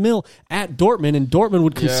 135 mil at Dortmund, and Dortmund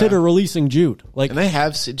would consider releasing Jude. Like, And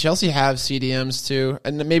Chelsea have CDMs too,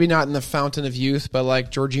 and maybe not in the fountain of youth, but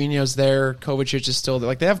like Jorginho's there, Kovacic is still there.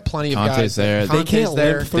 Like they have plenty of Conte's guys. there. they Conte's can't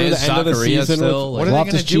there. live through the end of the Zakaria season. still, What are they going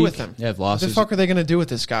to Loftus-Cheek. do with him? Yeah, What the Loftus- fuck are they going to do with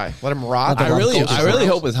this guy? Let him rot? I really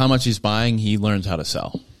hope with how much he's buying, he learns how to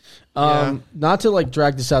sell. Not to like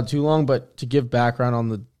drag this out too long, but to give background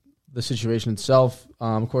on the situation itself,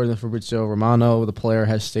 according to Fabrizio Romano, the player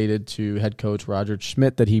has stated to head coach Roger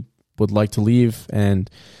Schmidt that he would like to leave, and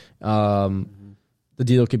the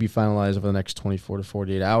deal could be finalized over the next 24 to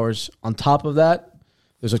 48 hours. On top of that,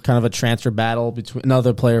 there's a kind of a transfer battle between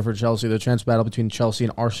another player for Chelsea. The transfer battle between Chelsea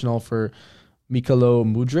and Arsenal for Mikhailo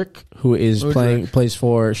Mudryk, who is plays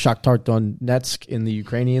for Shakhtar Donetsk in the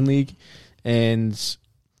Ukrainian league, and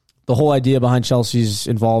the whole idea behind Chelsea's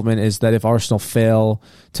involvement is that if Arsenal fail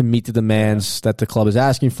to meet the demands that the club is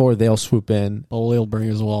asking for, they'll swoop in. Bowley will bring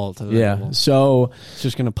his wallet to the table. So It's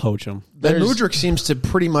just going to poach him. Then Mudryk seems to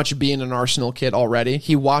pretty much be an Arsenal kid already.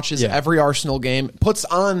 He watches every Arsenal game, puts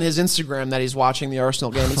on his Instagram that he's watching the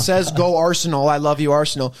Arsenal game, and says, "Go Arsenal! I love you,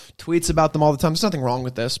 Arsenal." Tweets about them all the time. There's nothing wrong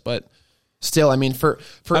with this, but still, I mean, for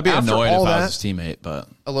I'd be after annoyed all if I that, was his teammate, but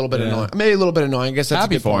a little bit annoying. Maybe a little bit annoying. I guess that's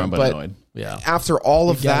happy a good for point, him, but annoyed. yeah, after all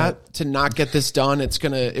of that, to not get this done,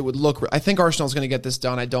 it would look. I think Arsenal's going to get this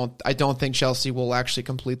done. I don't think Chelsea will actually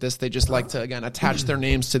complete this. They just like to again attach their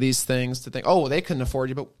names to these things to think, oh, they couldn't afford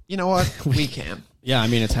you, but you know what, we can. Yeah, I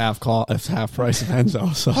mean it's half price of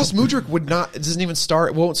Enzo. So Plus,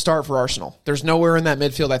 Mudryk won't start for Arsenal. There's nowhere in that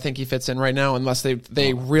midfield I think he fits in right now, unless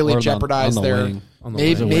they really jeopardize on the their wing.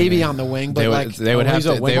 maybe on the wing. But they would have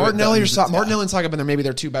to. Martinelli and Saka have been maybe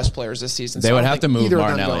their two best players this season. They so would I don't have to think move either of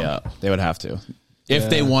them Martinelli go. up. They would have to if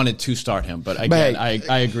they wanted to start him. But again,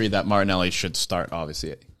 I agree that Martinelli should start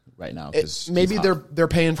obviously right now. Maybe they're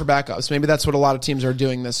paying for backups. Maybe that's what a lot of teams are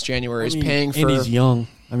doing this January. Is paying for. And he's young.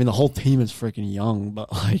 I mean, the whole team is freaking young, but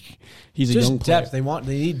like he's a young player. depth. They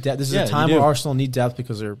need depth. This is Yeah, a time you where do. Arsenal need depth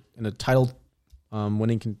because they're in a title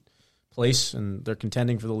winning place and they're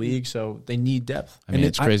contending for the league, so they need depth. I mean,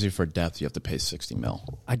 it's crazy for depth. You have to pay 60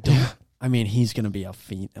 mil. I mean, he's going to be a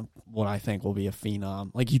what I think will be a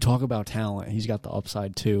phenom. Like you talk about talent, he's got the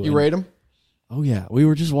upside too. You rate him? Oh yeah, we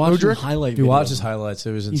were just watching Mudryk? highlight. If you videos. watch his highlights,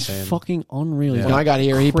 it was He's insane. fucking unreal. When I got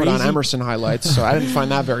here, he put on Crazy. Emerson highlights, so I didn't find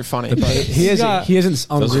that very funny. But he has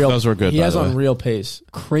unreal. Those were good, He by has the way. unreal pace.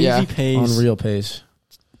 Crazy pace. Unreal pace.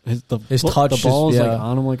 His touch the ball is is- like yeah.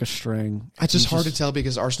 on him like a string. it's just hard to tell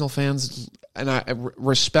because Arsenal fans, and I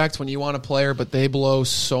respect when you want a player, but they blow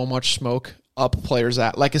so much smoke up players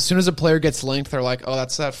at. Like as soon as a player gets linked, they're like, "Oh,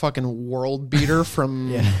 that's that fucking world beater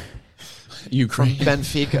from Ukraine,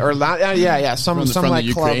 Benfica or some from like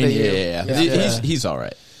the club." Ukraine. Yeah. He's all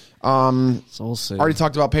right. So we'll see. Already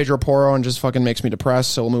talked about Pedro Porro and just fucking makes me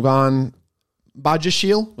depressed. So we'll move on.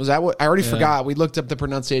 Bajashil? Was that what? I already forgot. We looked up the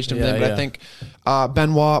pronunciation of his name, but I think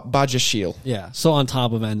Benoit Bajashil. Yeah. So on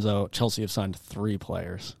top of Enzo, Chelsea have signed 3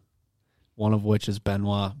 players, one of which is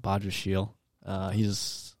Benoit Bajashil.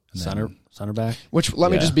 He's center back. Which, let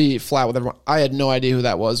me just be flat with everyone. I had no idea who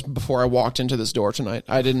that was before I walked into this door tonight.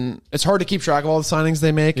 I didn't. It's hard to keep track of all the signings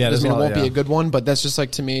they make. Yeah, doesn't mean it won't be a good one, but that's just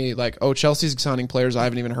like, to me, like, oh, Chelsea's signing players I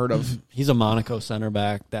haven't even heard of. He's a Monaco center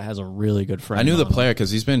back that has a really good friend. I knew the player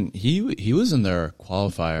because he was in their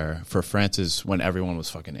qualifier for France's when everyone was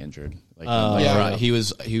fucking injured. He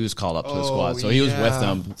was called up to the squad, so he was with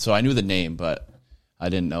them. So I knew the name, but I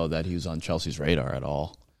didn't know that he was on Chelsea's radar at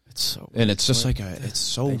all. It's just like it's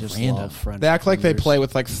so random. They act like they play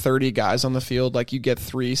with like 30 guys on the field. Like you get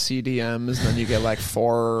 3 CDMs, and then you get like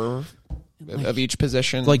 4 of each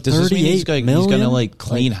position. Like, does this mean he's gonna like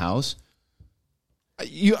clean house? I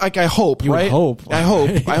hope, right? I hope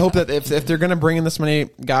that if they're gonna bring in this many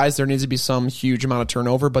guys, there needs to be some huge amount of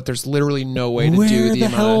turnover. But there's literally no way to do the amount. Where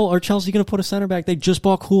the hell are Chelsea gonna put a center back? They just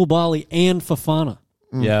bought Koulibaly and Fofana.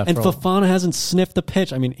 Yeah, and Fofana hasn't sniffed the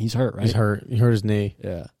pitch. I mean, he's hurt, right? He's hurt. He hurt his knee.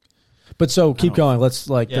 Yeah. But so keep going. Let's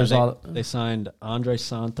there's a lot. They signed Andre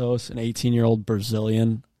Santos, an 18-year-old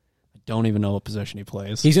Brazilian. I don't even know what position he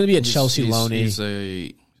plays. He's going to be at Chelsea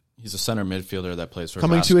loanee. He's a center midfielder that plays for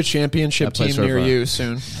coming to a championship team near you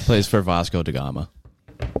soon. Plays for Vasco da Gama.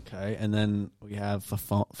 Okay, and then we have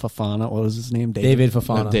Fofana. What was his name? David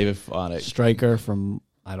Fofana. David Fofana, striker from,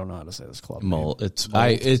 I don't know how to say this club. It's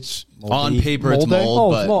on paper it's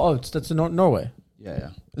Molde. That's in Norway. Yeah.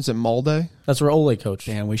 Is it Molde? That's where Ole coached.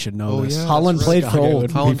 Damn, we should know this. Yeah, Holland played for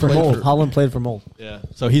Molde. Holland played for Molde. Yeah.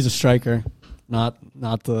 So he's a striker, not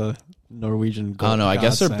the Norwegian. I don't know. I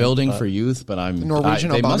guess they're building for youth, but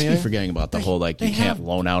they must be forgetting about the whole you can't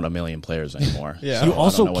loan out 1 million players anymore. Yeah. You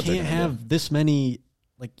also can't have this many.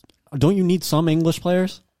 Like, don't you need some English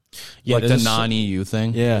players? Yeah, like the non-EU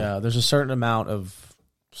thing. Yeah, there's a certain amount of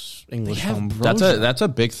English home. That's a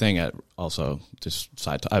big thing at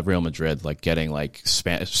Real Madrid, like getting like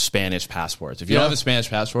Spanish passports. If you don't have a Spanish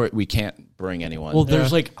passport, we can't bring anyone. Well,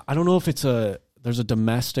 there's I don't know if there's a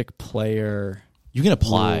domestic player. You can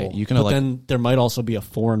apply. Rule, but then there might also be a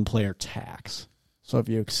foreign player tax. So if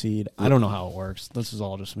you exceed, I don't know how it works. This is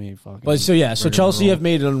all just me fucking. But so Chelsea have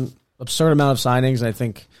made an absurd amount of signings. And I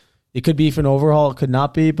think it could be for an overhaul. It could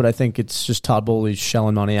not be, but I think it's just Todd Bowley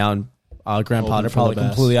shelling money out and Graham Potter probably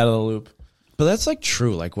completely out of the loop. But that's like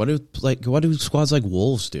true. Like what do squads like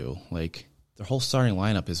Wolves do? Like their whole starting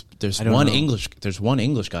lineup is there's one English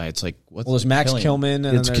guy. It's like there's Max Kilman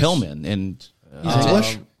and it's Kilman and he's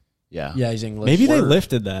English. Yeah, he's English. Maybe they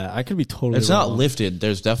lifted that. I could be totally. It's wrong. not lifted.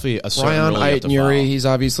 There's definitely a certain Ryan rule you have to follow. Aitnuri. He's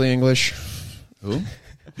obviously English. Who?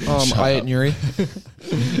 Aitnuri.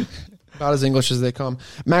 About as English as they come.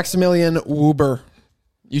 Maximilian Wuber.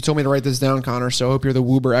 You told me to write this down, Connor, so I hope you're the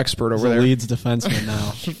Wuber expert over there. Leeds defenseman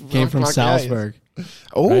now. Came from Salzburg.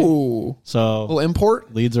 Oh. Right? So little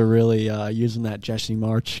import? Leeds are really using that Jesse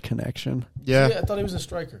March connection. Yeah. I thought he was a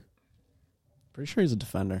striker. Pretty sure he's a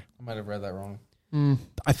defender. I might have read that wrong.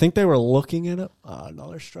 I think they were looking at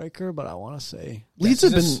another striker, but I want to say Leeds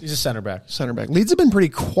he's a center back. Leeds have been pretty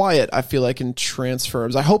quiet, I feel like, in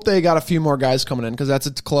transfers. I hope they got a few more guys coming in because that's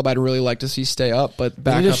a club I'd really like to see stay up, but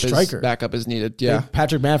backup is needed. Yeah.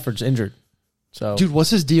 Patrick Bamford's injured. So dude, what's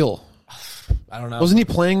his deal? I don't know. Wasn't he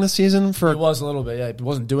playing this season for He was a little bit, yeah. He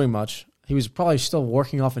wasn't doing much. He was probably still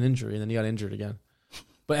working off an injury and then he got injured again.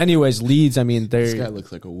 But anyways, Leeds, I mean, this guy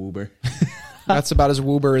looks like a Wuber. That's about as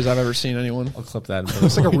Wuber as I've ever seen anyone. I'll clip that.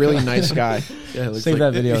 Looks like a really nice guy. Yeah, save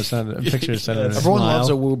that video. Send a picture. Send it. Everyone loves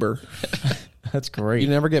a Wuber. That's great. You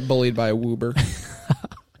never get bullied by a Wuber.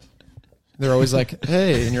 They're always like,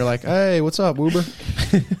 "Hey," and you're like, "Hey, what's up, Wuber?"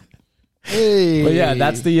 Hey. But yeah,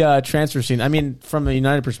 that's the transfer scene. I mean, from a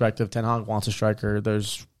United perspective, Ten Hag wants a striker.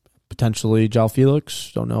 There's potentially João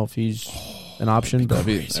Felix. Don't know if he's an option. That'd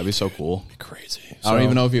be so cool. Crazy. I don't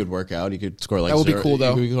even know if he would work out. He could score like that would be cool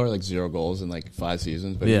though. He could score like 0 goals in like 5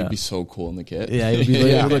 seasons, but he'd be so cool in the kit. Yeah, he'd be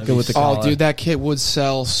really good with the collar. Oh, dude, that kit would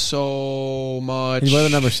sell so much. He's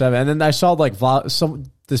wearing the number 7, and then I saw like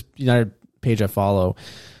this United page I follow.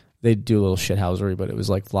 They do a little shithousery, but it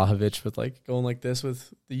was like Vlahovic with like going like this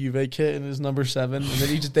with the Juve kit and his number 7, and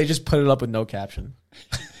then they just put it up with no caption.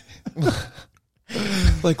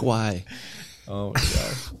 Like why? Oh my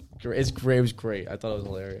god, it's great. It was great. I thought it was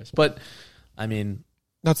hilarious, but. I mean,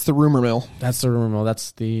 that's the rumor mill. That's the rumor mill.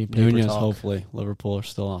 That's the Nunez. Hopefully, Liverpool are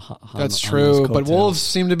still on. That's true, but Wolves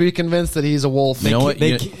seem to be convinced that he's a wolf. You know what?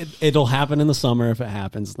 It'll happen in the summer if it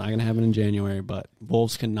happens. It's not going to happen in January. But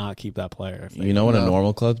Wolves cannot keep that player. You know what a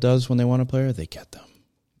normal club does when they want a player? They get them.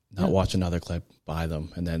 Not watch another club buy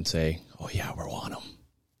them and then say, "Oh yeah, we want them."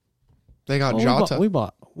 They got Well, Jota.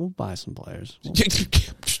 We'll buy some players.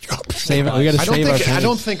 Save it. We got to save our. I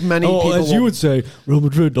don't think many people. As you would say, Real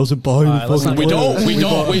Madrid doesn't buy the fucking We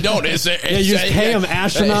players. don't. Is it? Yeah, you just pay them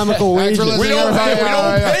astronomical wages. We don't pay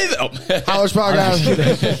them. Howler's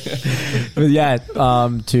podcast. But yeah,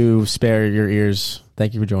 to spare your ears,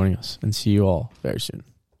 thank you for joining us, and see you all very soon.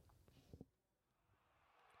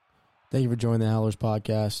 Thank you for joining the Howlers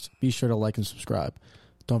podcast. Be sure to like and subscribe.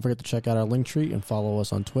 Don't forget to check out our link tree and follow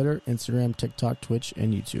us on Twitter, Instagram, TikTok, Twitch,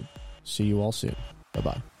 and YouTube. See you all soon.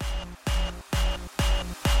 Bye-bye.